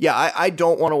yeah, I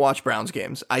don't want to watch Browns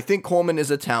games. I think Coleman is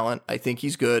a talent. I think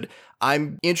he's good.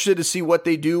 I'm interested to see what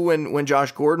they do when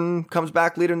Josh Gordon comes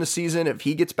back later in the season, if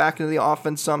he gets back into the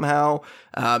offense somehow.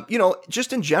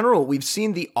 Just in general, we've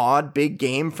seen the odd big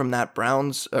game from that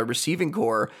Browns receiving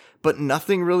core, but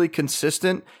nothing really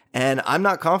consistent. And I'm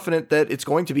not confident that it's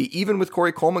going to be, even with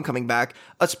Corey Coleman coming back,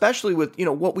 especially with,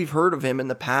 what we've heard of him in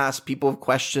the past. People have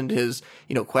questioned his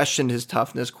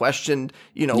toughness, questioned,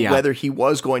 whether he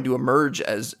was going to emerge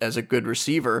as a good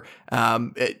receiver.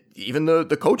 Even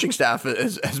the coaching staff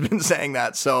has been saying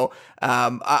that. So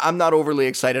I'm not overly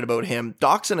excited about him.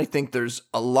 Doctson, I think there's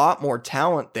a lot more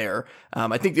talent there.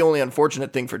 I think the only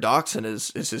unfortunate thing for Doctson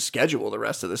is his schedule the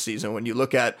rest of the season. When you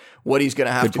look at what he's going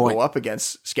to have to go up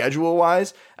against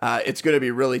schedule-wise, it's going to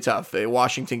be really tough.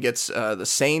 Washington gets the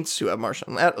Saints, who have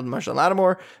Marshall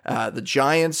Lattimore, the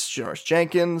Giants, Janoris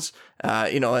Jenkins,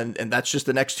 and that's just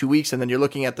the next 2 weeks. And then you're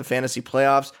looking at the fantasy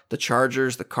playoffs, the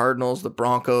Chargers, the Cardinals, the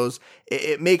Broncos.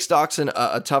 It makes Doctson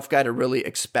a tough guy to really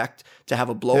expect to have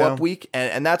a blow-up week.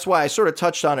 And that's why I sort of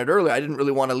touched on it earlier. I didn't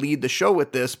really want to lead the show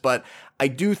with this, but I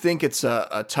do think it's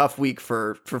a tough week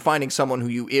for finding someone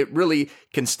who it really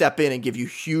can step in and give you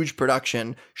huge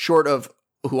production, short of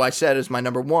who I said is my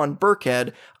number one,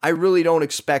 Burkhead. I really don't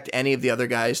expect any of the other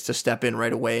guys to step in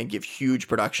right away and give huge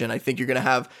production. I think you're going to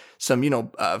have some,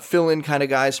 fill-in kind of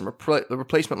guys, some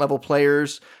replacement level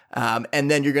players,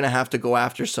 and then you're going to have to go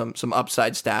after some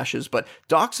upside stashes. But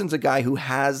Doctson's a guy who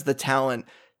has the talent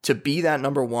to be that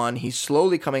number one. He's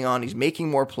slowly coming on. He's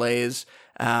making more plays,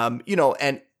 and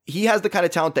he has the kind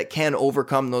of talent that can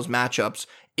overcome those matchups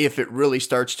if it really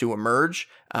starts to emerge.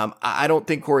 I don't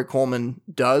think Corey Coleman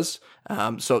does,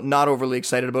 so not overly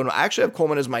excited about him. I actually have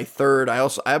Coleman as my third. I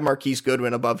have Marquise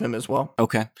Goodwin above him as well.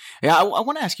 Okay. Yeah, I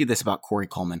want to ask you this about Corey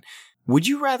Coleman. Would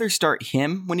you rather start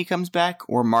him when he comes back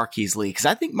or Marquise Lee? Because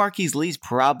I think Marquise Lee's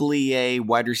probably a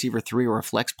wide receiver 3 or a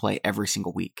flex play every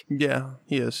single week. Yeah,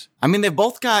 he is. I mean, they've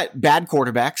both got bad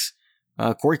quarterbacks.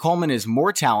 Corey Coleman is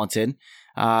more talented.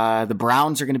 The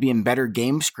Browns are going to be in better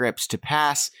game scripts to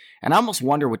pass. And I almost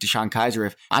wonder with Deshaun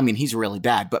Kaiser he's really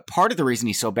bad, but part of the reason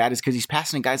he's so bad is because he's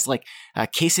passing guys like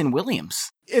Kaysen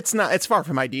Williams. It's far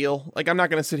from ideal. Like, I'm not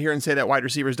going to sit here and say that wide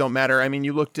receivers don't matter. I mean,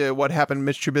 you looked at what happened to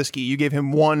Mitch Trubisky. You gave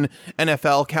him one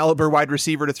NFL caliber wide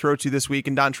receiver to throw to this week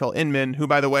in Dontrelle Inman, who,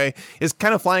 by the way, is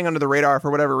kind of flying under the radar for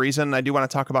whatever reason. I do want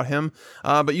to talk about him.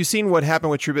 But you've seen what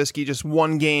happened with Trubisky, just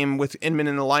one game with Inman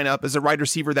in the lineup as a wide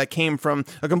receiver that came from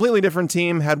a completely different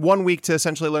team, had 1 week to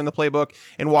essentially learn the playbook,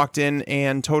 and walked in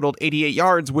and totaled 88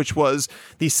 yards, which was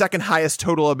the second highest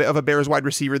total of a Bears wide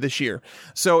receiver this year.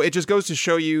 So it just goes to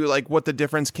show you like what the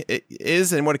difference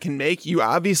is and what it can make. You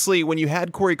obviously, when you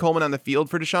had Corey Coleman on the field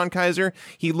for Deshaun Kaiser,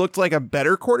 he looked like a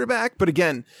better quarterback, but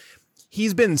again,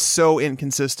 he's been so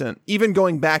inconsistent. Even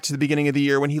going back to the beginning of the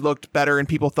year when he looked better and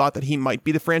people thought that he might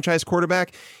be the franchise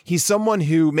quarterback, he's someone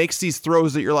who makes these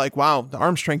throws that you're like, wow, the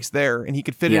arm strength's there and he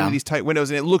could fit into these tight windows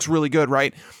and it looks really good,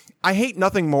 right? I hate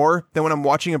nothing more than when I'm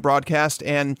watching a broadcast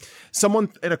and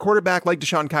someone and a quarterback like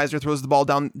Deshaun Kaiser throws the ball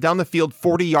down the field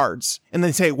 40 yards and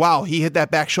they say, wow, he hit that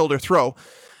back shoulder throw.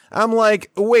 I'm like,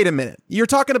 wait a minute. You're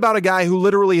talking about a guy who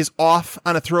literally is off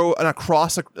on a throw on a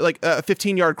cross, like a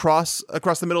 15-yard cross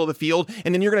across the middle of the field.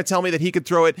 And then you're going to tell me that he could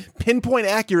throw it pinpoint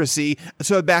accuracy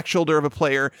to the back shoulder of a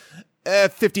player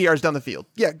 50 yards down the field.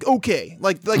 Yeah. Okay.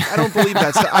 Like I don't believe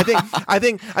that. I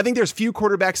think there's few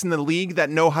quarterbacks in the league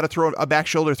that know how to throw a back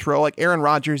shoulder throw. Like Aaron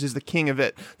Rodgers is the king of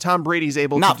it. Tom Brady's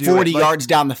able to do it. Not 40 yards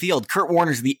down the field. Kurt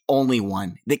Warner's the only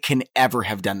one that can ever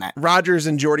have done that. Rodgers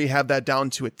and Jordy have that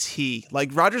down to a T. Like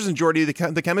Rodgers and Jordy,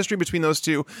 the chemistry between those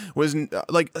two was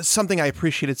like something I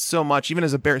appreciated so much. Even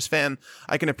as a Bears fan,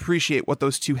 I can appreciate what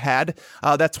those two had.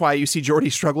 That's why you see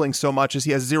Jordy struggling so much as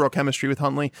he has zero chemistry with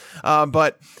Hundley.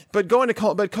 But going to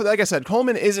Coleman, but like I said,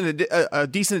 Coleman is a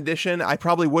decent addition. I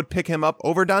probably would pick him up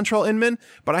over Dontrelle Inman,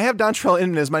 but I have Dontrelle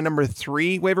Inman as my number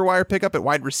 3 waiver wire pickup at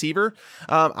wide receiver.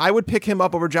 I would pick him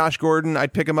up over Josh Gordon.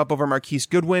 I'd pick him up over Marquise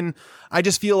Goodwin. I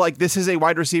just feel like this is a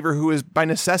wide receiver who is by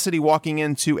necessity walking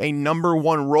into a number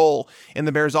 1 role in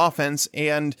the Bears offense,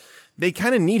 and they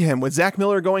kind of need him. With Zach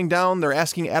Miller going down, they're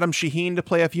asking Adam Shaheen to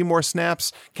play a few more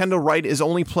snaps. Kendall Wright is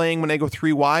only playing when they go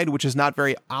 3 wide, which is not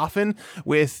very often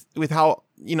with how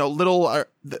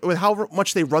with how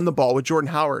much they run the ball with Jordan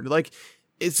Howard.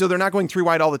 So they're not going 3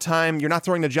 wide all the time. You're not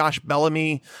throwing to Josh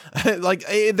Bellamy.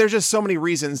 There's just so many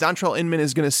reasons. Dontrelle Inman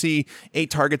is going to see 8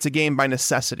 targets a game by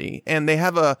necessity. And they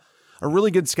have a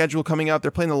really good schedule coming out. They're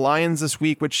playing the Lions this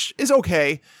week, which is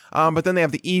okay. But then they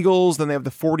have the Eagles, then they have the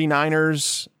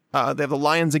 49ers. They have the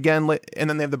Lions again, and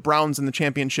then they have the Browns in the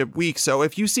championship week. So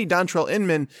if you see Dontrelle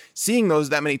Inman seeing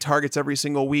that many targets every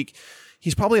single week,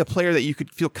 he's probably a player that you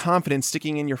could feel confident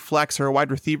sticking in your flex or a wide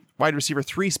receiver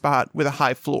 3 spot with a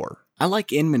high floor. I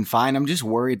like Inman fine. I'm just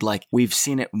worried, we've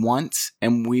seen it once,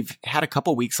 and we've had a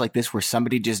couple weeks like this where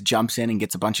somebody just jumps in and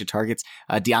gets a bunch of targets.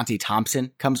 Deontay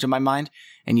Thompson comes to my mind,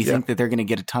 and you think that they're going to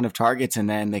get a ton of targets, and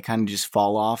then they kind of just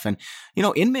fall off. And,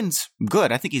 Inman's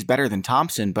good. I think he's better than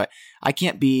Thompson, but I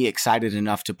can't be excited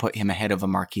enough to put him ahead of a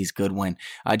Marquise Goodwin.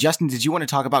 Justin, did you want to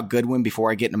talk about Goodwin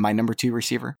before I get into my number 2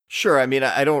 receiver? Sure. I mean,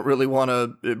 I don't really want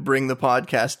to bring the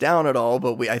podcast down at all,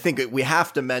 but I think we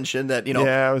have to mention that,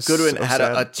 Goodwin had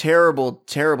a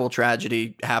terrible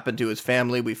tragedy happen to his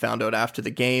family. We found out after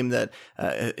the game that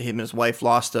him and his wife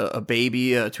lost a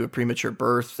baby to a premature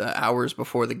birth hours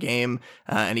before the game.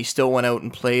 and he still went out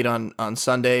and played on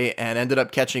Sunday and ended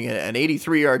up catching an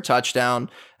 83-yard touchdown.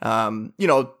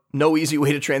 No easy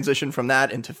way to transition from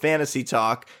that into fantasy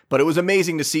talk, but it was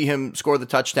amazing to see him score the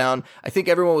touchdown. I think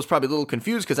everyone was probably a little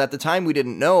confused because at the time we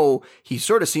didn't know. He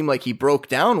sort of seemed like he broke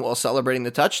down while celebrating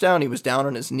the touchdown. He was down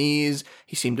on his knees.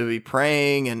 He seemed to be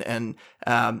praying, and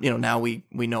now we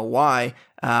know why.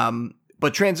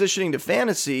 But transitioning to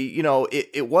fantasy,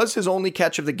 it was his only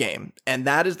catch of the game. And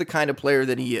that is the kind of player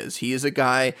that he is. He is a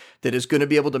guy that is going to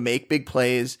be able to make big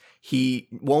plays. He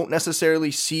won't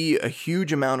necessarily see a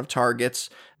huge amount of targets,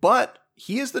 but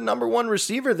he is the number one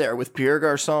receiver there with Pierre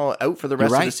Garçon out for the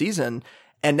rest of the season.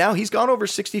 And now he's gone over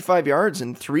 65 yards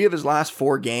in 3 of his last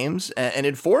 4 games and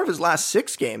in 4 of his last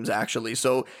 6 games, actually.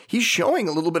 So he's showing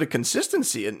a little bit of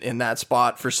consistency in that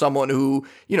spot for someone who,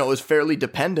 is fairly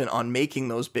dependent on making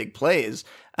those big plays.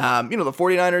 The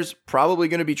 49ers probably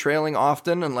going to be trailing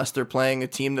often unless they're playing a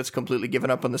team that's completely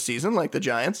given up on the season like the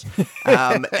Giants.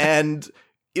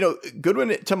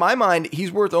 Goodwin, to my mind,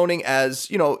 he's worth owning as,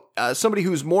 somebody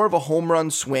who's more of a home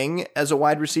run swing as a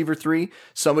wide receiver 3,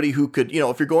 somebody who could,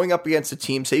 if you're going up against a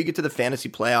team, say you get to the fantasy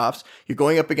playoffs, you're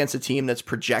going up against a team that's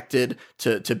projected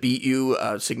to beat you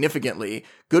significantly.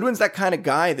 Goodwin's that kind of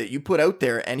guy that you put out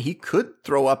there and he could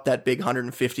throw up that big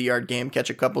 150-yard game, catch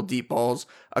a couple deep balls,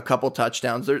 a couple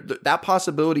touchdowns. That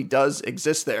possibility does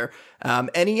exist there.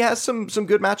 And he has some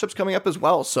good matchups coming up as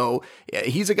well. So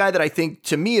he's a guy that I think,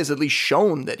 to me, has at least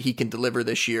shown that he can deliver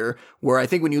this year, where I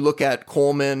think when you look at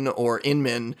Coleman or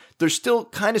Inman, they're still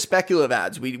kind of speculative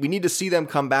ads. We need to see them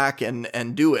come back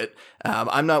and do it.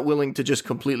 I'm not willing to just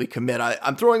completely commit.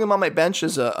 I'm throwing them on my bench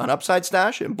as an upside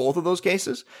stash in both of those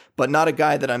cases, but not a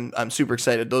guy that I'm super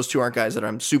excited. Those two aren't guys that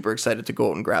I'm super excited to go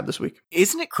out and grab this week.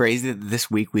 Isn't it crazy that this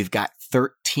week we've got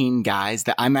 13 guys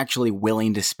that I'm actually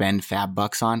willing to spend fab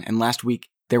bucks on? And last week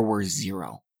there were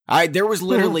 0. There was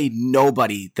literally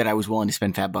nobody that I was willing to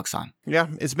spend fab bucks on. Yeah,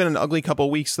 it's been an ugly couple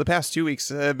of weeks. The past 2 weeks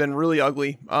have been really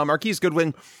ugly. Marquise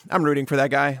Goodwin, I'm rooting for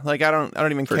that guy. Like, I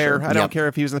don't even care. Sure. I don't care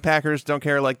if he was in the Packers. Don't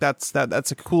care. Like, that's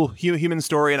a cool human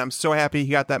story, and I'm so happy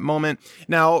he got that moment.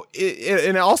 Now,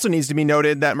 it also needs to be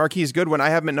noted that Marquise Goodwin, I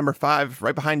have him at number 5,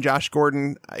 right behind Josh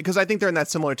Gordon, because I think they're in that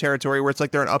similar territory where it's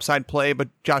like they're an upside play, but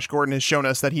Josh Gordon has shown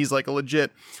us that he's like a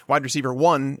legit wide receiver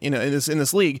 1 in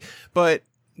this league. But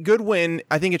Goodwin,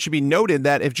 I think it should be noted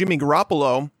that if Jimmy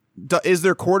Garoppolo is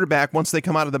their quarterback once they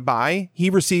come out of the bye, he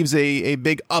receives a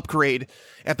big upgrade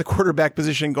at the quarterback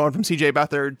position, going from CJ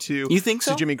Beathard to, you think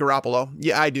so? To Jimmy Garoppolo.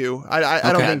 Yeah, I do.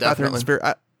 I don't think Beathard's very...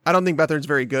 I don't think Beathard's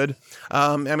very good.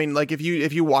 I mean, like if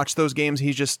you watch those games,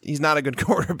 he's not a good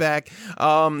quarterback.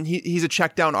 He's a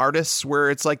check down artist where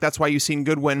it's like, that's why you've seen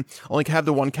Goodwin only have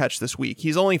the 1 catch this week.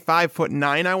 He's only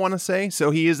 5'9", I want to say.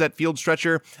 So he is that field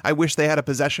stretcher. I wish they had a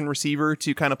possession receiver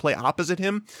to kind of play opposite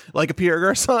him, like a Pierre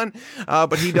Garçon.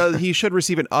 But he should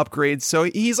receive an upgrade. So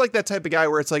he's like that type of guy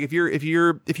where it's like, if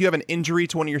you have an injury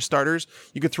to one of your starters,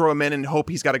 you could throw him in and hope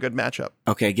he's got a good matchup.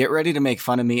 Okay. Get ready to make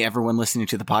fun of me, everyone listening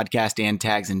to the podcast and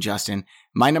Tags and Justin.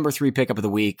 My number 3 pickup of the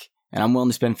week, and I'm willing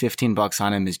to spend $15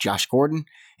 on him, is Josh Gordon.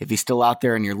 If he's still out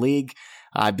there in your league,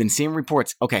 I've been seeing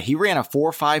reports. Okay, he ran a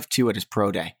 4.52 at his pro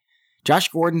day. Josh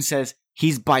Gordon says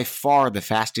he's by far the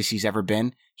fastest he's ever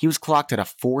been. He was clocked at a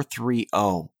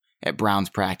 4.30 at Browns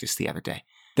practice the other day.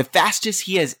 The fastest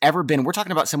he has ever been. We're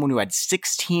talking about someone who had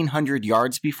 1,600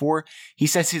 yards before. He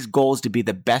says his goal is to be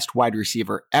the best wide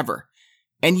receiver ever.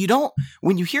 And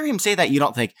when you hear him say that, you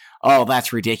don't think, oh,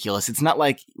 that's ridiculous. It's not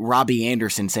like Robbie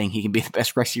Anderson saying he can be the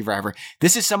best receiver ever.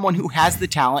 This is someone who has the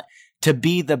talent to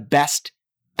be the best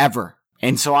ever.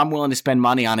 And so I'm willing to spend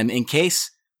money on him in case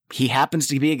he happens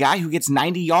to be a guy who gets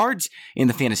 90 yards in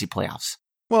the fantasy playoffs.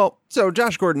 Well, so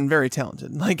Josh Gordon, very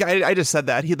talented. Like I just said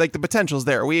that. The potential's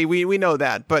there. We know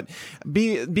that. But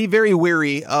be very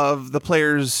wary of the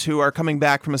players who are coming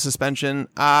back from a suspension.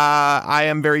 I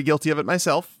am very guilty of it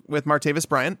myself with Martavis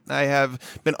Bryant. I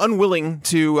have been unwilling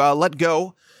to let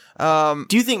go.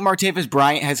 Do you think Martavis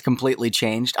Bryant has completely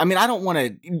changed? I mean, I don't want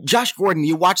to... Josh Gordon,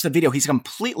 you watch the video, he's a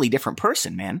completely different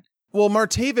person, man. Well,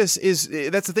 that's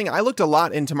the thing. I looked a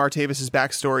lot into Martavis's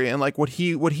backstory and like what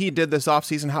he did this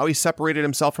offseason, how he separated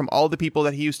himself from all the people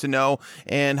that he used to know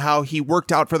and how he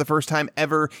worked out for the first time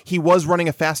ever. He was running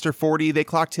a faster 40. They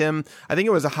clocked him, I think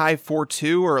it was a high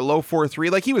 4.2 or a low 4.3.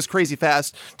 Like he was crazy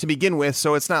fast to begin with.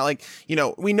 So it's not like,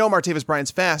 we know Martavis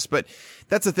Bryant's fast, but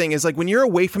that's the thing is like when you're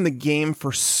away from the game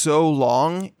for so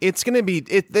long, it's going to be,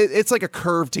 it's like a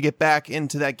curve to get back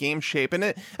into that game shape.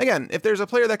 And again, if there's a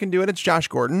player that can do it, it's Josh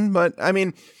Gordon. But I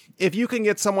mean, if you can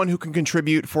get someone who can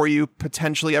contribute for you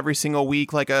potentially every single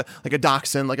week, like a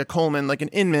Doctson, like a Coleman, like an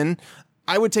Inman,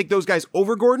 I would take those guys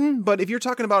over Gordon. But if you're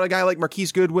talking about a guy like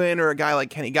Marquise Goodwin or a guy like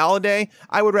Kenny Golladay,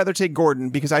 I would rather take Gordon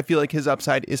because I feel like his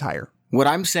upside is higher. What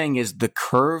I'm saying is the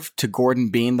curve to Gordon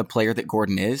being the player that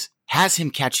Gordon is has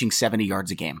him catching 70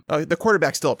 yards a game. The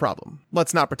quarterback's still a problem.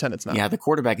 Let's not pretend it's not. Yeah, the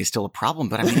quarterback is still a problem,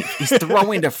 but I mean, he's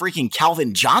throwing to freaking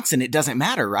Calvin Johnson. It doesn't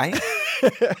matter, right?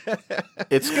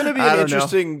 It's going to be an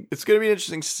interesting. It's going to be an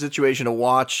interesting situation to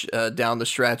watch down the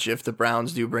stretch if the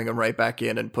Browns do bring him right back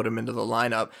in and put him into the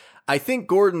lineup. I think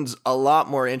Gordon's a lot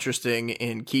more interesting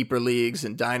in keeper leagues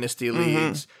and dynasty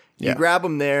leagues. You grab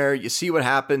him there, you see what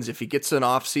happens if he gets an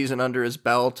off season under his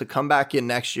belt to come back in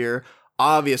next year.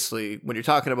 Obviously, when you're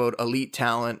talking about elite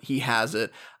talent, he has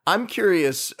it. I'm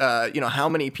curious, how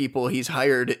many people he's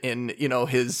hired in,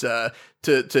 his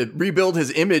to rebuild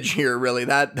his image here. Really,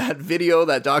 that video,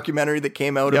 that documentary that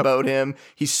came out about him,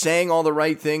 he's saying all the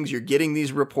right things. You're getting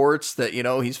these reports that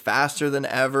he's faster than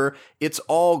ever. It's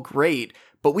all great.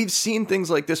 But we've seen things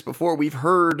like this before. We've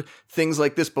heard things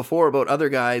like this before about other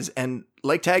guys. And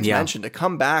like Tags mentioned, to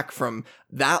come back from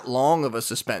that long of a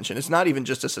suspension, it's not even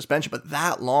just a suspension, but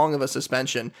that long of a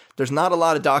suspension, there's not a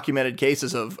lot of documented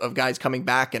cases of guys coming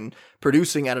back and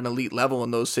producing at an elite level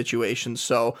in those situations.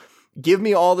 So give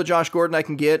me all the Josh Gordon I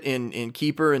can get in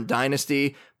keeper and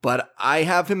dynasty, but I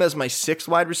have him as my 6th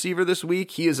wide receiver this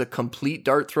week. He is a complete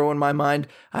dart throw in my mind.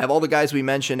 I have all the guys we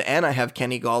mentioned, and I have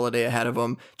Kenny Golladay ahead of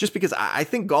him, just because I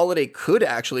think Golladay could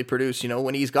actually produce,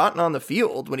 when he's gotten on the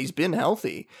field, when he's been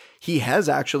healthy, he has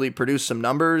actually produced some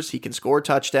numbers. He can score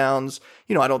touchdowns.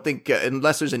 I don't think,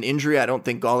 unless there's an injury, I don't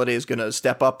think Golladay is going to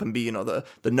step up and be, the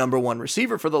number one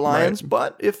receiver for the Lions. Right.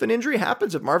 But if an injury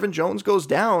happens, if Marvin Jones goes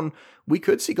down, we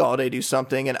could see Golladay do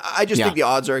something. And I just think the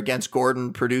odds are against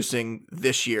Gordon producing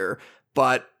this year.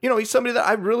 But, he's somebody that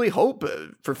I really hope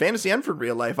for fantasy and for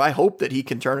real life. I hope that he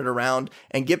can turn it around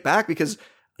and get back, because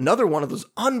another one of those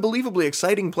unbelievably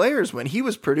exciting players when he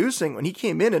was producing, when he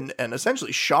came in and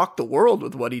essentially shocked the world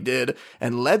with what he did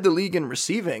and led the league in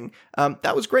receiving.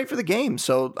 That was great for the game.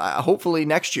 So hopefully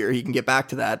next year he can get back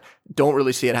to that. Don't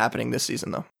really see it happening this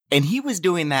season, though. And he was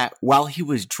doing that while he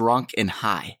was drunk and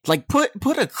high. Like,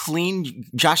 put a clean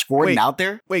Josh Gordon out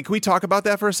there. Wait, can we talk about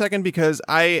that for a second? Because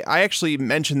I actually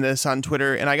mentioned this on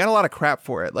Twitter, and I got a lot of crap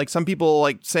for it. Like, some people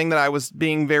saying that I was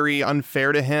being very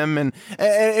unfair to him, and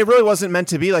it really wasn't meant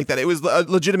to be like that. It was a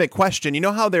legitimate question. You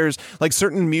know how there's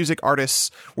certain music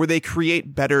artists where they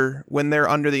create better when they're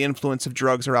under the influence of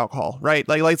drugs or alcohol, right?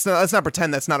 Let's not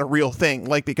pretend that's not a real thing.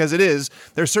 Because it is.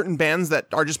 There's certain bands that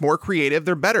are just more creative.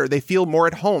 They're better. They feel more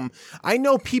at home. I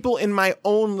know people in my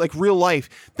own real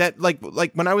life that like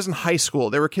when I was in high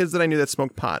school, there were kids that I knew that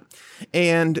smoked pot,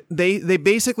 and they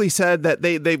basically said that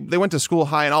they went to school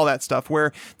high and all that stuff,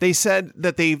 where they said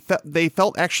that they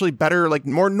felt actually better,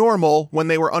 more normal when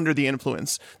they were under the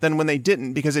influence than when they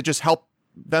didn't, because it just helped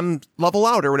them level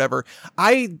out or whatever.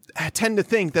 I tend to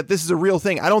think that this is a real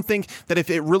thing. I don't think that if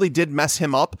it really did mess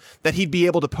him up, that he'd be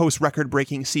able to post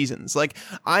record-breaking seasons.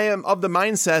 I am of the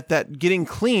mindset that getting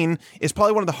clean is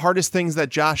probably one of the hardest things that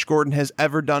Josh Gordon has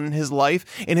ever done in his life,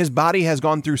 and his body has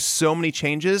gone through so many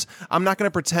changes. I'm not going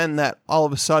to pretend that all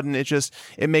of a sudden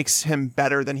it makes him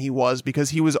better than he was, because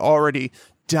he was already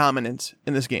dominant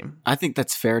in this game. I think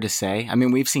that's fair to say. I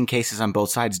mean, we've seen cases on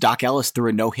both sides. Doc Ellis threw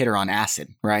a no-hitter on acid,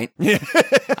 right? Yeah.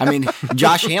 I mean,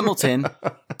 Josh Hamilton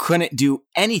couldn't do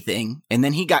anything, and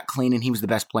then he got clean and he was the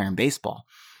best player in baseball.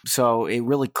 So it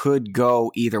really could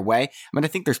go either way. I mean, I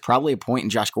think there's probably a point in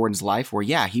Josh Gordon's life where,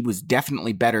 he was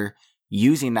definitely better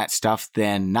using that stuff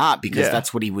than not, because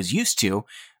that's what he was used to.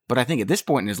 But I think at this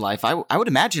point in his life, I would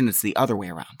imagine it's the other way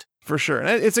around. For sure.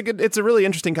 And it's a really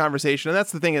interesting conversation. And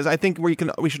that's the thing, is I think we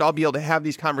should all be able to have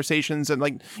these conversations, and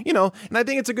and I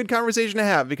think it's a good conversation to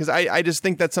have, because I just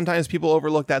think that sometimes people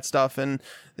overlook that stuff, and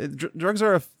drugs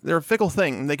they're a fickle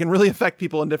thing. They can really affect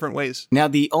people in different ways. Now,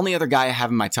 the only other guy I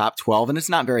have in my top 12, and it's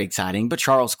not very exciting, but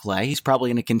Charles Clay, he's probably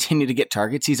going to continue to get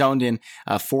targets. He's owned in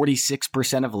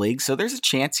 46% of leagues, so there's a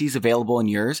chance he's available in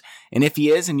yours. And if he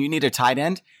is, and you need a tight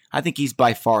end, I think he's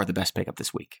by far the best pickup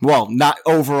this week. Well, not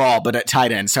overall, but at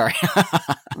tight end, sorry.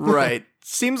 Right.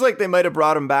 Seems like they might have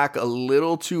brought him back a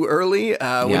little too early.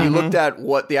 When you looked at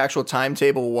what the actual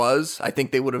timetable was, I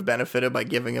think they would have benefited by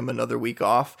giving him another week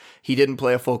off. He didn't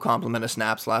play a full complement of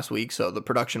snaps last week, so the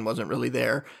production wasn't really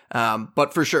there.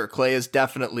 But for sure, Clay is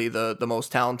definitely the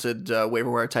most talented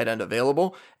waiver wire tight end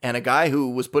available, and a guy who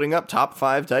was putting up top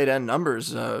 5 tight end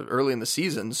numbers early in the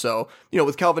season. So,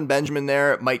 with Kelvin Benjamin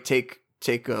there, it might take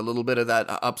a little bit of that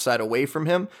upside away from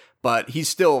him, but he's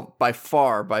still by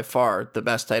far the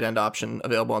best tight end option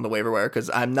available on the waiver wire,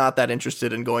 because I'm not that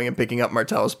interested in going and picking up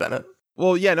Martellus Bennett.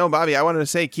 Well, yeah, no, Bobby, I wanted to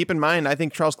say, keep in mind, I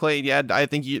think Charles Clay, I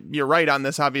think you're right on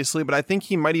this, obviously, but I think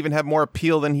he might even have more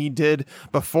appeal than he did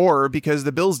before, because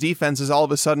the Bills defense has all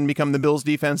of a sudden become the Bills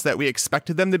defense that we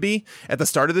expected them to be at the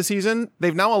start of the season.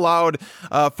 They've now allowed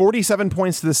 47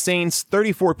 points to the Saints,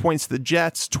 34 points to the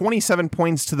Jets, 27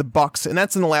 points to the Bucks, and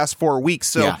that's in the last 4 weeks.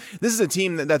 So This is a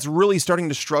team that's really starting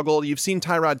to struggle. You've seen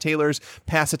Tyrod Taylor's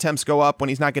pass attempts go up when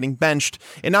he's not getting benched,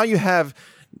 and now you have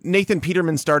Nathan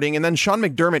Peterman starting, and then Sean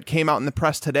McDermott came out in the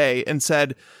press today and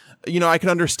said, I can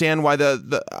understand why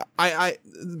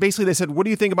basically they said, what do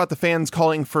you think about the fans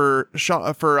calling for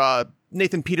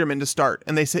Nathan Peterman to start?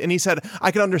 And he said,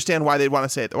 I can understand why they'd want to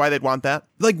say it, why they'd want that.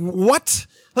 Like, what?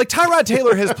 Like, Tyrod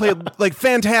Taylor has played like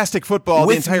fantastic football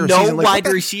the entire season. With no wide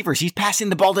receivers. He's passing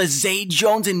the ball to Zay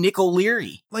Jones and Nick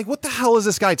O'Leary. Like, what the hell is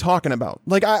this guy talking about?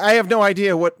 Like, I have no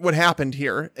idea what happened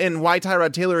here and why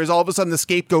Tyrod Taylor is all of a sudden the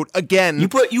scapegoat again. You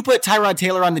put Tyrod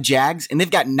Taylor on the Jags, and they've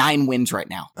got 9 wins right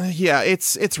now. Yeah,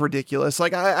 it's ridiculous.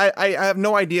 Like, I have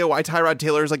no idea why Tyrod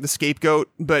Taylor is like the scapegoat,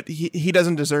 but he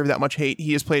doesn't deserve that much hate.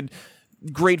 He has played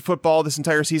great football this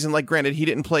entire season. Like, granted, he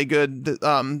didn't play good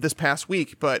this past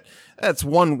week, but that's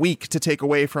 1 week to take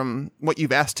away from what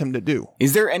you've asked him to do.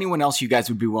 Is there anyone else you guys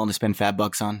would be willing to spend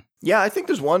 $5 on? Yeah, I think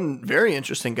there's one very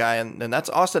interesting guy, and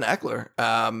that's Austin Eckler.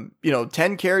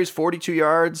 10 carries, 42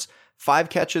 yards, 5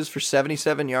 catches for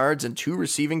 77 yards, and 2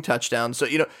 receiving touchdowns. So,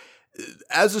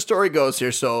 as the story goes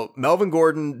here, so Melvin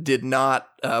Gordon did not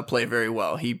play very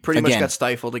well. He pretty much got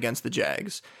stifled against the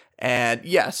Jags. And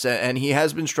yes, and he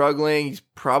has been struggling. He's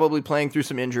probably playing through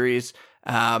some injuries.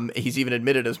 He's even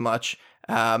admitted as much.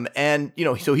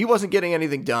 So he wasn't getting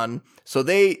anything done. So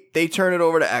they turn it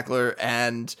over to Eckler,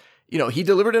 and he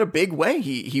delivered in a big way.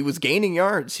 He was gaining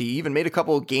yards. He even made a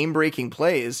couple of game-breaking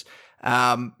plays.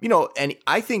 And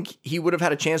I think he would have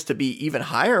had a chance to be even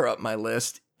higher up my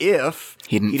list if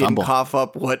he didn't cough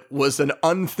up what was an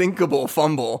unthinkable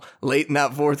fumble late in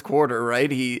that fourth quarter, right?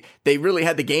 They really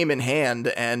had the game in hand,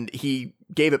 and he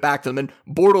gave it back to them, and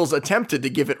Bortles attempted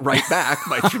to give it right back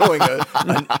by throwing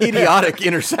an idiotic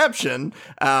interception,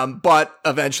 but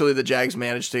eventually the Jags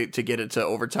managed to get it to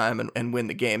overtime and win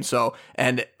the game. So,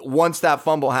 and once that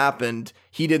fumble happened,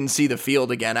 he didn't see the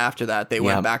field again after that. They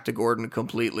went back to Gordon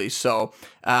completely. So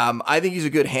I think he's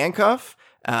a good handcuff.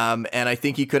 And I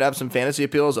think he could have some fantasy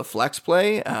appeal as a flex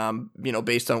play,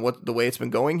 based on the way it's been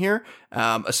going here,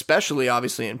 especially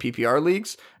obviously in PPR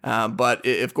leagues. But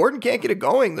if Gordon can't get it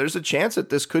going, there's a chance that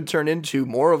this could turn into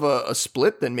more of a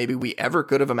split than maybe we ever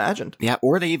could have imagined. Yeah,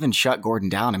 or they even shut Gordon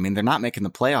down. I mean, they're not making the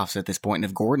playoffs at this point.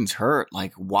 And if Gordon's hurt,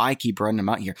 like, why keep running him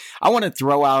out here? I want to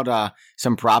throw out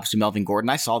some props to Melvin Gordon.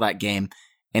 I saw that game,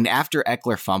 and after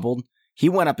Eckler fumbled, he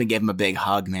went up and gave him a big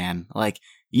hug, man. Like,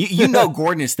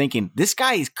 Gordon is thinking, this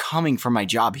guy is coming for my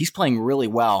job. He's playing really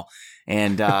well.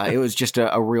 And it was just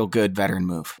a real good veteran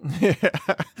move.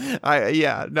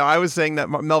 I was saying that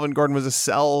Melvin Gordon was a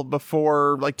sell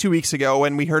before, like 2 weeks ago,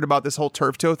 when we heard about this whole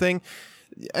turf toe thing.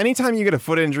 Anytime you get a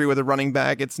foot injury with a running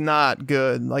back, it's not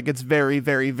good. Like, it's very,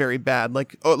 very, very bad.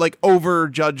 Like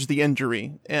overjudge the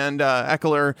injury. And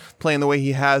Eckler playing the way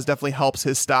he has definitely helps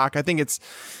his stock. I think it's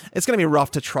going to be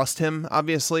rough to trust him,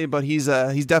 obviously, but he's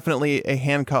definitely a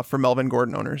handcuff for Melvin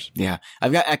Gordon owners. Yeah,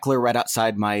 I've got Eckler right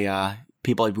outside my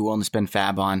people I'd be willing to spend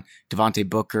fab on. Devontae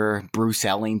Booker, Bruce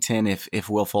Ellington, if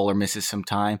Will Fuller misses some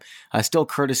time. Still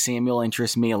Curtis Samuel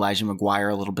interests me, Elijah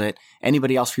McGuire a little bit.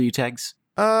 Anybody else for you, Tegs?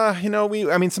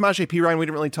 Samaje Perine we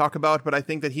didn't really talk about, but I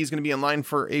think that he's going to be in line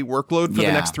for a workload for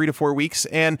the next 3 to 4 weeks.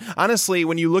 And honestly,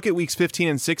 when you look at weeks 15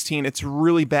 and 16, it's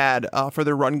really bad for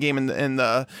the run game in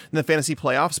the fantasy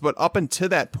playoffs. But up until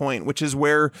that point, which is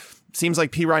where seems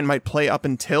like Perine might play up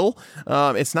until,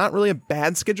 it's not really a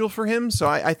bad schedule for him. So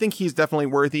I think he's definitely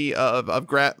worthy of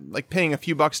paying a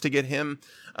few bucks to get him.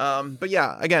 But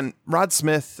yeah, again, Rod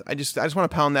Smith, I just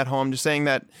want to pound that home, just saying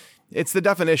that it's the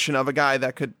definition of a guy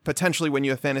that could potentially win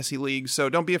you a fantasy league. So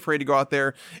don't be afraid to go out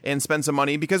there and spend some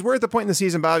money, because we're at the point in the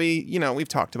season, Bobby, we've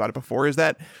talked about it before, is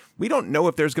that we don't know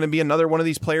if there's going to be another one of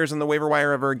these players on the waiver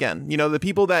wire ever again. The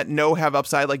people that have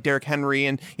upside, like Derrick Henry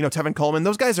and, Tevin Coleman,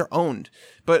 those guys are owned.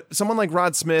 But someone like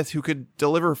Rod Smith, who could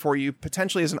deliver for you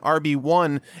potentially as an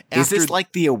RB1. Is this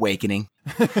like The Awakening?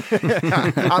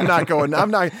 I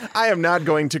am not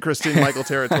going to Christine Michael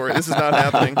territory. This is not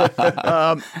happening.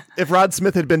 If Rod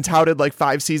Smith had been touted like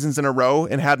 5 seasons in a row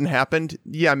and hadn't happened,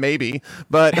 yeah, maybe.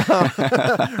 But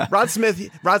Rod Smith,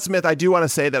 I do want to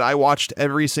say that I watched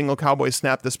every single Cowboys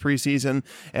snap this preseason,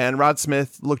 and Rod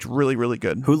Smith looked really, really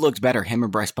good. Who looked better, him or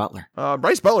Bryce Butler?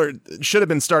 Bryce Butler should have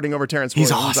been starting over Terrence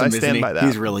Williams. He's awesome, I stand by that.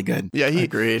 He's really good. Yeah,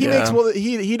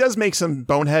 he does make some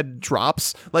bonehead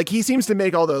drops. Like, he seems to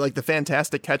make all the fantastic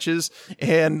fantastic catches.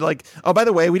 And like, oh, by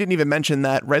the way, we didn't even mention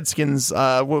that Redskins,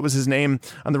 what was his name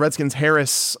on the Redskins?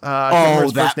 Harris.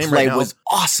 That play was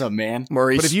awesome, man.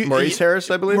 Maurice Harris,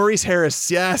 I believe. Maurice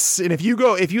Harris, yes. And if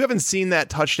you haven't seen that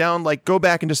touchdown, like go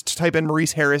back and just type in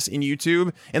Maurice Harris in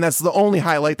YouTube, and that's the only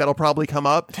highlight that'll probably come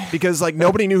up because like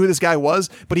nobody knew who this guy was,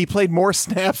 but he played more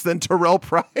snaps than Terrell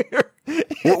Pryor.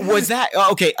 Was that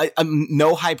okay?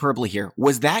 No hyperbole here.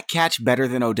 Was that catch better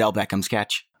than Odell Beckham's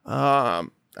catch?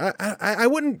 I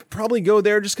wouldn't probably go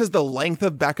there just because the length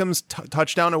of Beckham's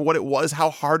touchdown and what it was, how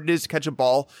hard it is to catch a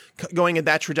ball going at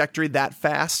that trajectory that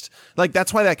fast. Like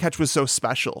that's why that catch was so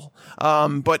special.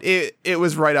 But it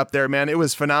was right up there, man. It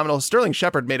was phenomenal. Sterling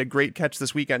Shepard made a great catch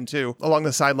this weekend too, along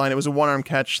the sideline. It was a one-arm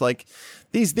catch. Like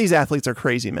these athletes are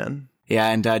crazy, man. Yeah,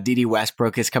 and D.D.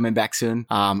 Westbrook is coming back soon.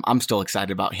 I'm still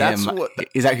excited about him.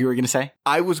 Is that who you were going to say?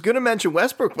 I was going to mention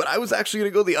Westbrook, but I was actually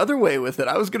going to go the other way with it.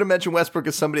 I was going to mention Westbrook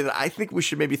as somebody that I think we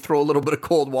should maybe throw a little bit of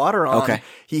cold water on. Okay.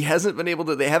 He hasn't been able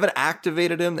to, they haven't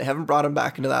activated him. They haven't brought him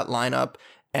back into that lineup.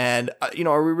 And,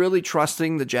 are we really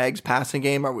trusting the Jags passing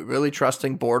game? Are we really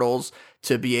trusting Bortles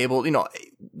to be able,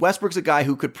 Westbrook's a guy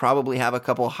who could probably have a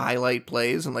couple highlight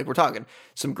plays. And like we're talking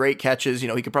some great catches,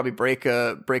 he could probably break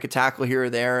a tackle here or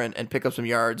there and pick up some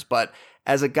yards. But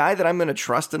as a guy that I'm going to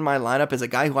trust in my lineup, as a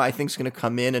guy who I think is going to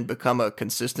come in and become a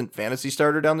consistent fantasy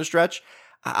starter down the stretch,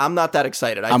 I'm not that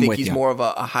excited. I think he's more of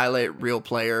a highlight reel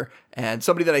player and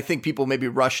somebody that I think people maybe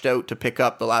rushed out to pick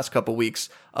up the last couple weeks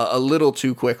a little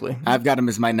too quickly. I've got him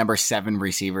as my number 7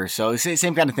 receiver. So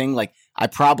same kind of thing. Like I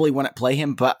probably wouldn't play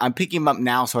him, but I'm picking him up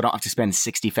now so I don't have to spend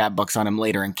 60 fat bucks on him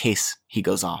later in case he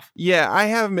goes off. Yeah, I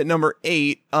have him at number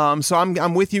 8. So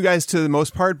I'm with you guys to the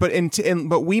most part, but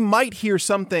but we might hear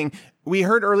something. We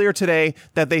heard earlier today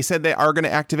that they said they are going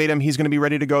to activate him. He's going to be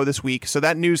ready to go this week. So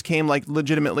that news came like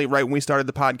legitimately right when we started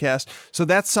the podcast. So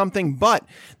that's something. But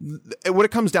what it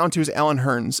comes down to is Allen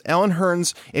Hurns. Allen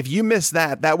Hurns, if you miss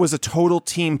that was a total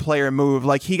team player move.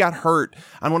 Like he got hurt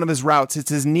on one of his routes.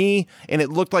 It's his knee, and it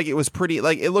looked like it was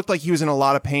it looked like he was in a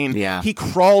lot of pain. Yeah. He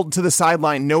crawled to the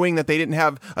sideline knowing that they didn't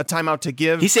have a timeout to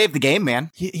give. He saved the game,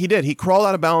 man. He did. He crawled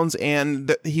out of bounds,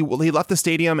 and he left the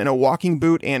stadium in a walking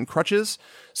boot and crutches.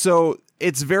 So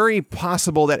it's very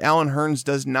possible that Allen Hurns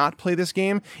does not play this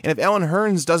game. And if Allen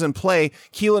Hurns doesn't play,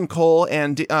 Keelan Cole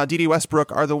and D.D.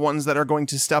 Westbrook are the ones that are going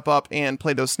to step up and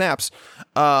play those snaps.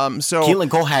 So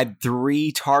Keelan Cole had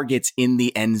 3 targets in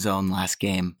the end zone last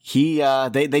game.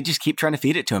 They just keep trying to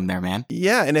feed it to him there, man.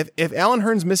 Yeah, and if Allen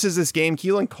Hurns misses this game,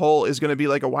 Keelan Cole is going to be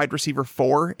like a wide receiver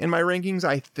 4 in my rankings,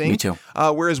 I think. Me too.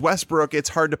 Whereas Westbrook, it's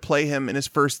hard to play him in his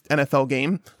first NFL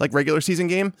game, like regular season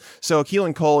game. So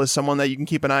Keelan Cole is someone that you can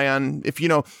keep an eye on. If you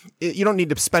don't need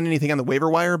to spend anything on the waiver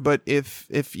wire, but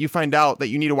if you find out that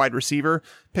you need a wide receiver,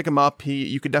 pick him up.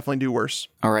 You could definitely do worse.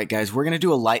 All right, guys, we're going to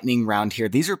do a lightning round here.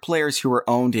 These are players who are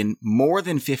owned in more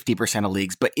than 50% of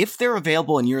leagues, but if they're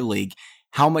available in your league,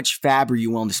 how much fab are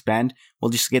you willing to spend? We'll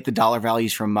just get the dollar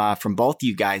values from both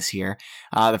you guys here.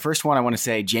 The first one I want to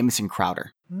say, Jamison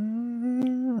Crowder.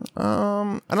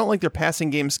 I don't like their passing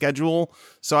game schedule.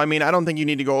 So, I don't think you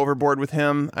need to go overboard with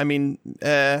him.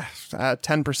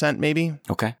 10% maybe.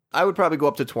 Okay. I would probably go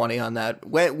up to 20 on that.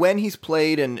 When he's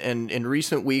played and in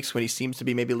recent weeks, when he seems to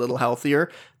be maybe a little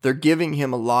healthier, they're giving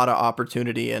him a lot of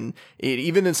opportunity. And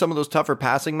even in some of those tougher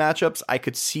passing matchups, I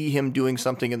could see him doing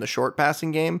something in the short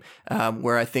passing game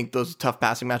where I think those tough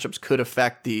passing matchups could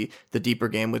affect the deeper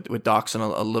game with Doctson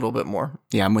a little bit more.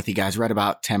 Yeah, I'm with you guys. Right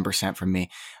about 10% from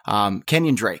me.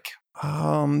 Kenyon Drake.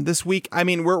 This week,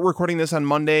 we're recording this on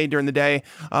Monday during the day.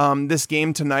 This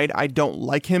game tonight, I don't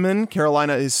like him in.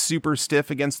 Carolina is super stiff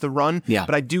against the run. Yeah.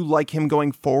 But I do like him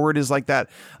going forward is like that.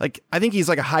 Like, I think he's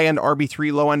like a high end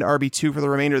RB3, low end RB2 for the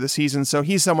remainder of the season. So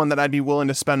he's someone that I'd be willing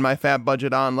to spend my fab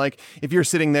budget on. Like if you're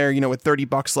sitting there, with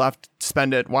 $30 left,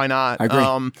 spend it. Why not? I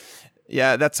agree.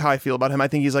 Yeah, that's how I feel about him. I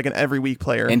think he's like an every week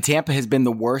player. And Tampa has been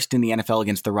the worst in the NFL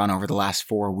against the run over the last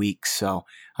 4 weeks. So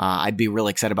I'd be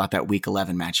really excited about that Week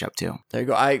 11 matchup too. There you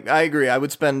go. I agree. I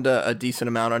would spend a decent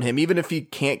amount on him, even if he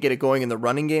can't get it going in the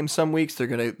running game. Some weeks they're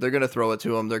gonna throw it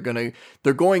to him.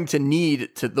 They're going to need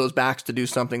those backs to do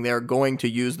something. They're going to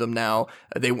use them now.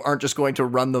 They aren't just going to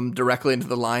run them directly into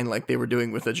the line like they were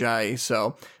doing with Ajayi.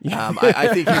 So I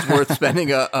think he's worth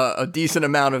spending a decent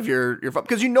amount of your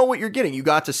because you know what you're getting. You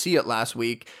got to see it last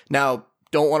week. Now,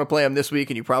 don't want to play him this week,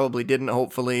 and you probably didn't,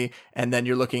 hopefully, and then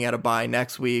you're looking at a bye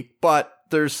next week. But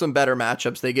there's some better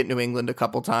matchups. They get New England a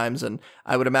couple times, and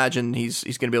I would imagine he's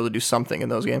going to be able to do something in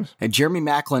those games. And Jeremy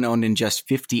Maclin owned in just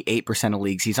 58% of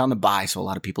leagues. He's on the bye, so a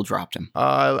lot of people dropped him.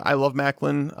 I love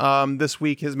Maclin. This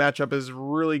week, his matchup is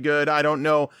really good. I don't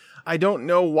know. I don't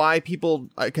know why people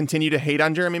continue to hate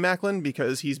on Jeremy Maclin,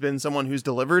 because he's been someone who's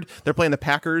delivered. They're playing the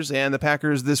Packers, and the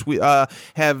Packers this week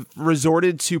have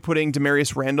resorted to putting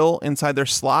Demarius Randall inside their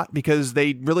slot because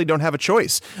they really don't have a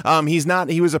choice.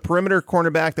 He was a perimeter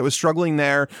cornerback that was struggling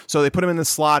there, so they put him in the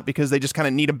slot because they just kind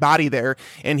of need a body there,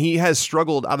 and he has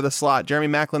struggled out of the slot. Jeremy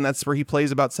Maclin, that's where he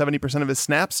plays about 70% of his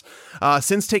snaps.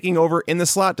 Since taking over in the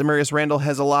slot, Demarius Randall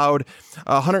has allowed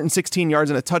 116 yards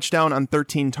and a touchdown on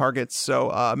 13 targets. So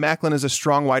Maclin is a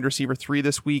strong wide receiver 3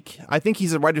 this week. I think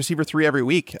he's a wide receiver 3 every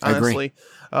week, honestly.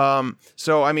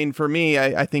 So, I mean, for me,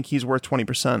 I think he's worth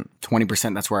 20%.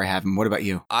 20%, that's where I have him. What about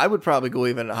you? I would probably go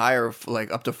even higher,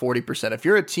 like up to 40%. If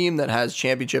you're a team that has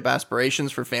championship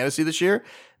aspirations for fantasy this year,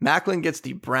 Maclin gets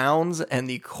the Browns and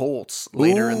the Colts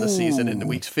later in the season in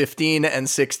weeks 15 and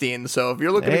 16. So if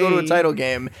you're looking to go to a title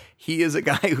game, he is a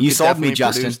guy who can definitely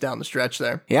produce down the stretch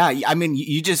there. Yeah, I mean,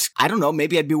 I don't know,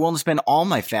 maybe I'd be willing to spend all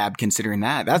my fab considering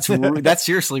that. That's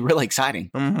seriously really exciting.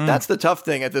 Mm-hmm. That's the tough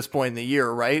thing at this point in the year,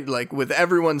 right? Like with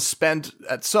everyone spent,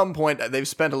 at some point, they've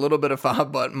spent a little bit of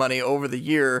fab money over the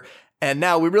year. And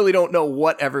now we really don't know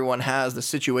what everyone has, the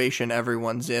situation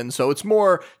everyone's in. So it's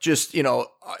more just,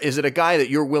 is it a guy that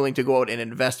you're willing to go out and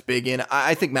invest big in?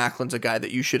 I think Maclin's a guy that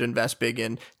you should invest big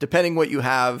in. Depending what you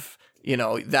have,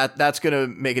 that's going to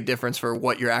make a difference for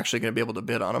what you're actually going to be able to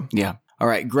bid on him. Yeah. All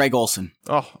right, Greg Olsen.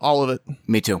 Oh, all of it.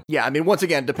 Me too. Yeah, I mean, once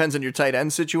again, depends on your tight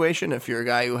end situation. If you're a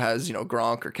guy who has,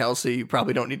 Gronk or Kelsey, you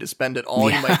probably don't need to spend it all.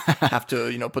 Yeah. You might have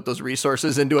to, put those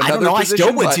resources into another position. I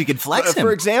still would, so you could flex him.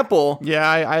 For example. Yeah,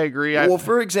 I agree.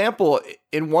 For example,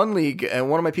 in one league, in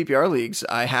one of my PPR leagues,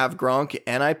 I have Gronk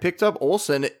and I picked up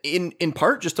Olsen in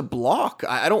part just to block.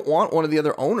 I don't want one of the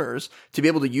other owners to be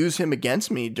able to use him against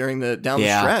me down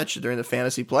the stretch, during the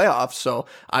fantasy playoffs. So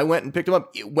I went and picked him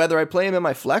up, whether I play him in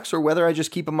my flex or whether I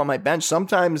just keep him on my bench.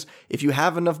 Sometimes if you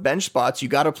have enough bench spots, you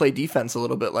got to play defense a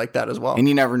little bit like that as well. And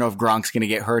you never know if Gronk's going to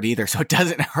get hurt either. So it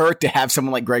doesn't hurt to have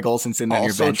someone like Greg Olsen sitting on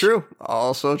your bench.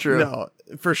 Also true. No,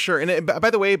 for sure. And by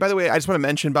the way, I just want to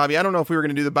mention, Bobby, I don't know if we were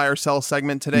going to do the buy or sell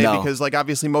segment today because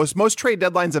obviously most trade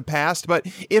deadlines have passed, but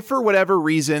if for whatever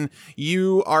reason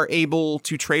you are able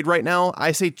to trade right now,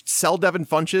 I say sell Devin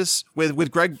Funchess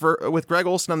with Greg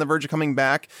Olsen on the verge of coming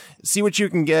back. See what you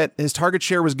can get. His target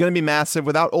share was going to be massive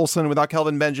without Olsen, without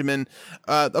Kelvin Benjamin.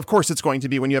 Of course it's going to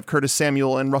be when you have Curtis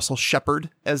Samuel and Russell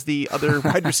Shepard as the other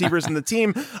wide receivers in the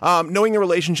team. Knowing the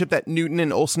relationship that Newton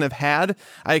and Olsen have had,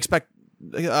 I expect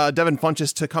Devin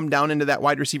Funchess to come down into that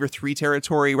wide receiver 3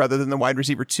 territory rather than the wide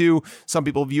receiver 2. Some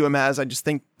people view him as. I just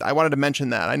think I wanted to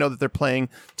mention that. I know that they're playing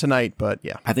tonight, but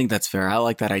yeah. I think that's fair. I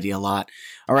like that idea a lot.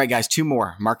 All right, guys, 2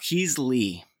 more. Marquise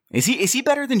Lee. Is he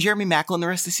better than Jeremy Maclin the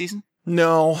rest of the season?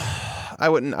 No, I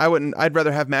wouldn't. I'd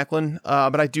rather have Maclin,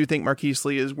 but I do think Marquise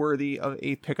Lee is worthy of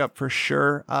a pickup for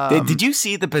sure. Did you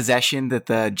see the possession that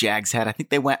the Jags had? I think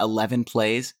they went 11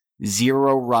 plays.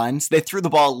 0 runs. They threw the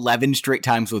ball 11 straight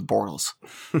times with Bortles.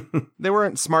 They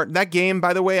weren't smart. That game,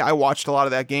 by the way, I watched a lot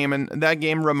of that game, and that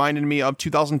game reminded me of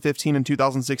 2015 and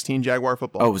 2016 Jaguar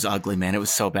football. Oh, it was ugly, man. It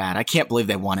was so bad. I can't believe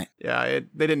they won it. Yeah,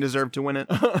 they didn't deserve to win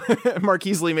it.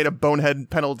 Marquise Lee made a bonehead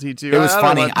penalty, too. It was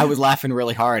funny. I was laughing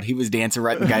really hard. He was dancing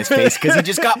right in the guy's face because he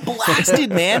just got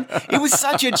blasted, man. It was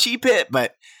such a cheap hit,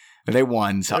 but they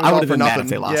won, so I would have been mad if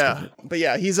they lost. Yeah, but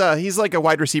yeah, he's like a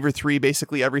wide receiver 3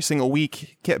 basically every single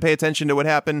week. Can't pay attention to what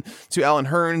happened to Allen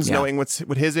Hurns, knowing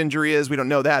what his injury is. We don't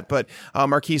know that, but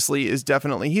Marquise Lee is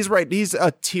definitely, he's right. He's a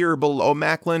tier below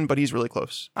Maclin, but he's really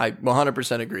close. I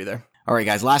 100% agree there. All right,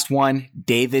 guys, last one,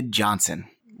 David Johnson.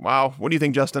 Wow, what do you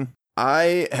think, Justin?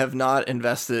 I have not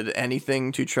invested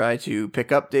anything to try to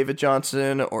pick up David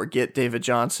Johnson or get David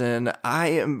Johnson.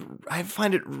 I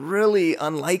find it really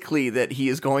unlikely that he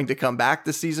is going to come back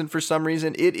this season for some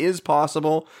reason. It is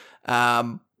possible.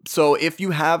 So if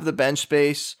you have the bench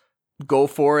space, go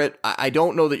for it. I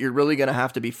don't know that you're really going to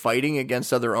have to be fighting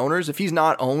against other owners. If he's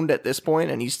not owned at this point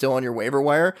and he's still on your waiver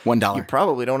wire, $1. You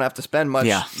probably don't have to spend much.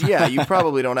 Yeah, you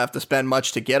probably don't have to spend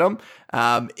much to get him.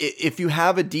 If you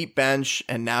have a deep bench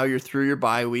and now you're through your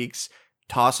bye weeks,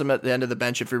 toss him at the end of the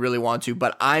bench if you really want to,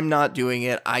 but I'm not doing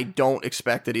it. I don't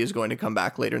expect that he is going to come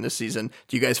back later in the season.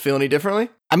 Do you guys feel any differently?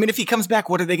 I mean, if he comes back,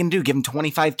 what are they going to do? Give him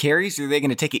 25 carries, or are they going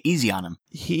to take it easy on him?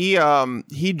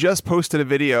 He just posted a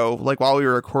video like while we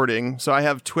were recording, so I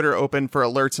have Twitter open for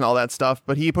alerts and all that stuff.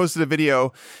 But he posted a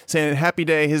video saying, "Happy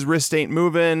day, his wrist ain't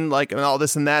moving," like and all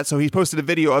this and that. So he posted a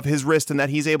video of his wrist and that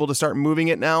he's able to start moving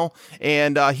it now.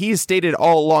 And he's stated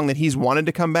all along that he's wanted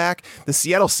to come back. The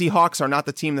Seattle Seahawks are not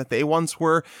the team that they once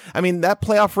were. I mean, that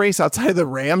playoff race outside of the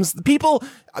Rams,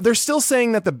 they're still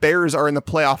saying that the Bears are in the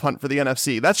playoff hunt for the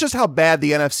NFC. That's just how bad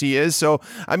the NFC is. So,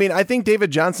 I mean, I think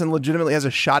David Johnson legitimately has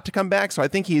a shot to come back. So I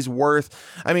think he's worth,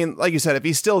 I mean, like you said, if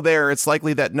he's still there, it's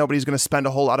likely that nobody's going to spend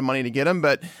a whole lot of money to get him.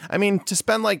 But I mean, to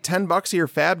spend like $10 a your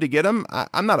fab to get him,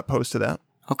 I'm not opposed to that.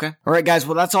 Okay. All right, guys.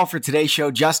 Well, that's all for today's show.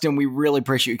 Justin, we really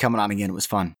appreciate you coming on again. It was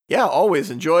fun. Yeah,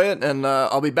 always enjoy it. And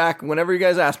I'll be back whenever you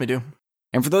guys ask me to.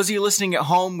 And for those of you listening at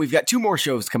home, we've got 2 more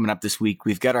shows coming up this week.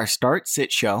 We've got our Start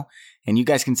Sit show, and you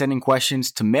guys can send in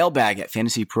questions to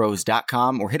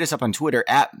mailbag@fantasypros.com or hit us up on Twitter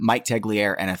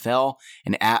 @MikeTeglierNFL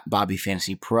and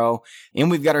 @BobbyFantasyPro. And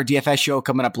we've got our DFS show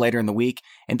coming up later in the week.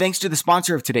 And thanks to the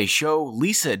sponsor of today's show,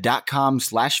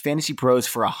 Lisa.com/FantasyPros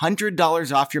for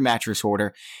 $100 off your mattress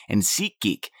order, and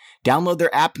SeatGeek. Download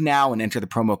their app now and enter the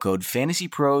promo code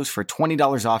FantasyPros for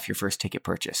 $20 off your first ticket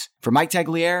purchase. For Mike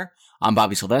Teglier, I'm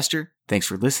Bobby Sylvester. Thanks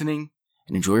for listening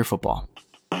and enjoy your football.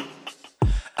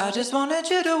 I just wanted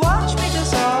you to watch me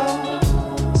dissolve.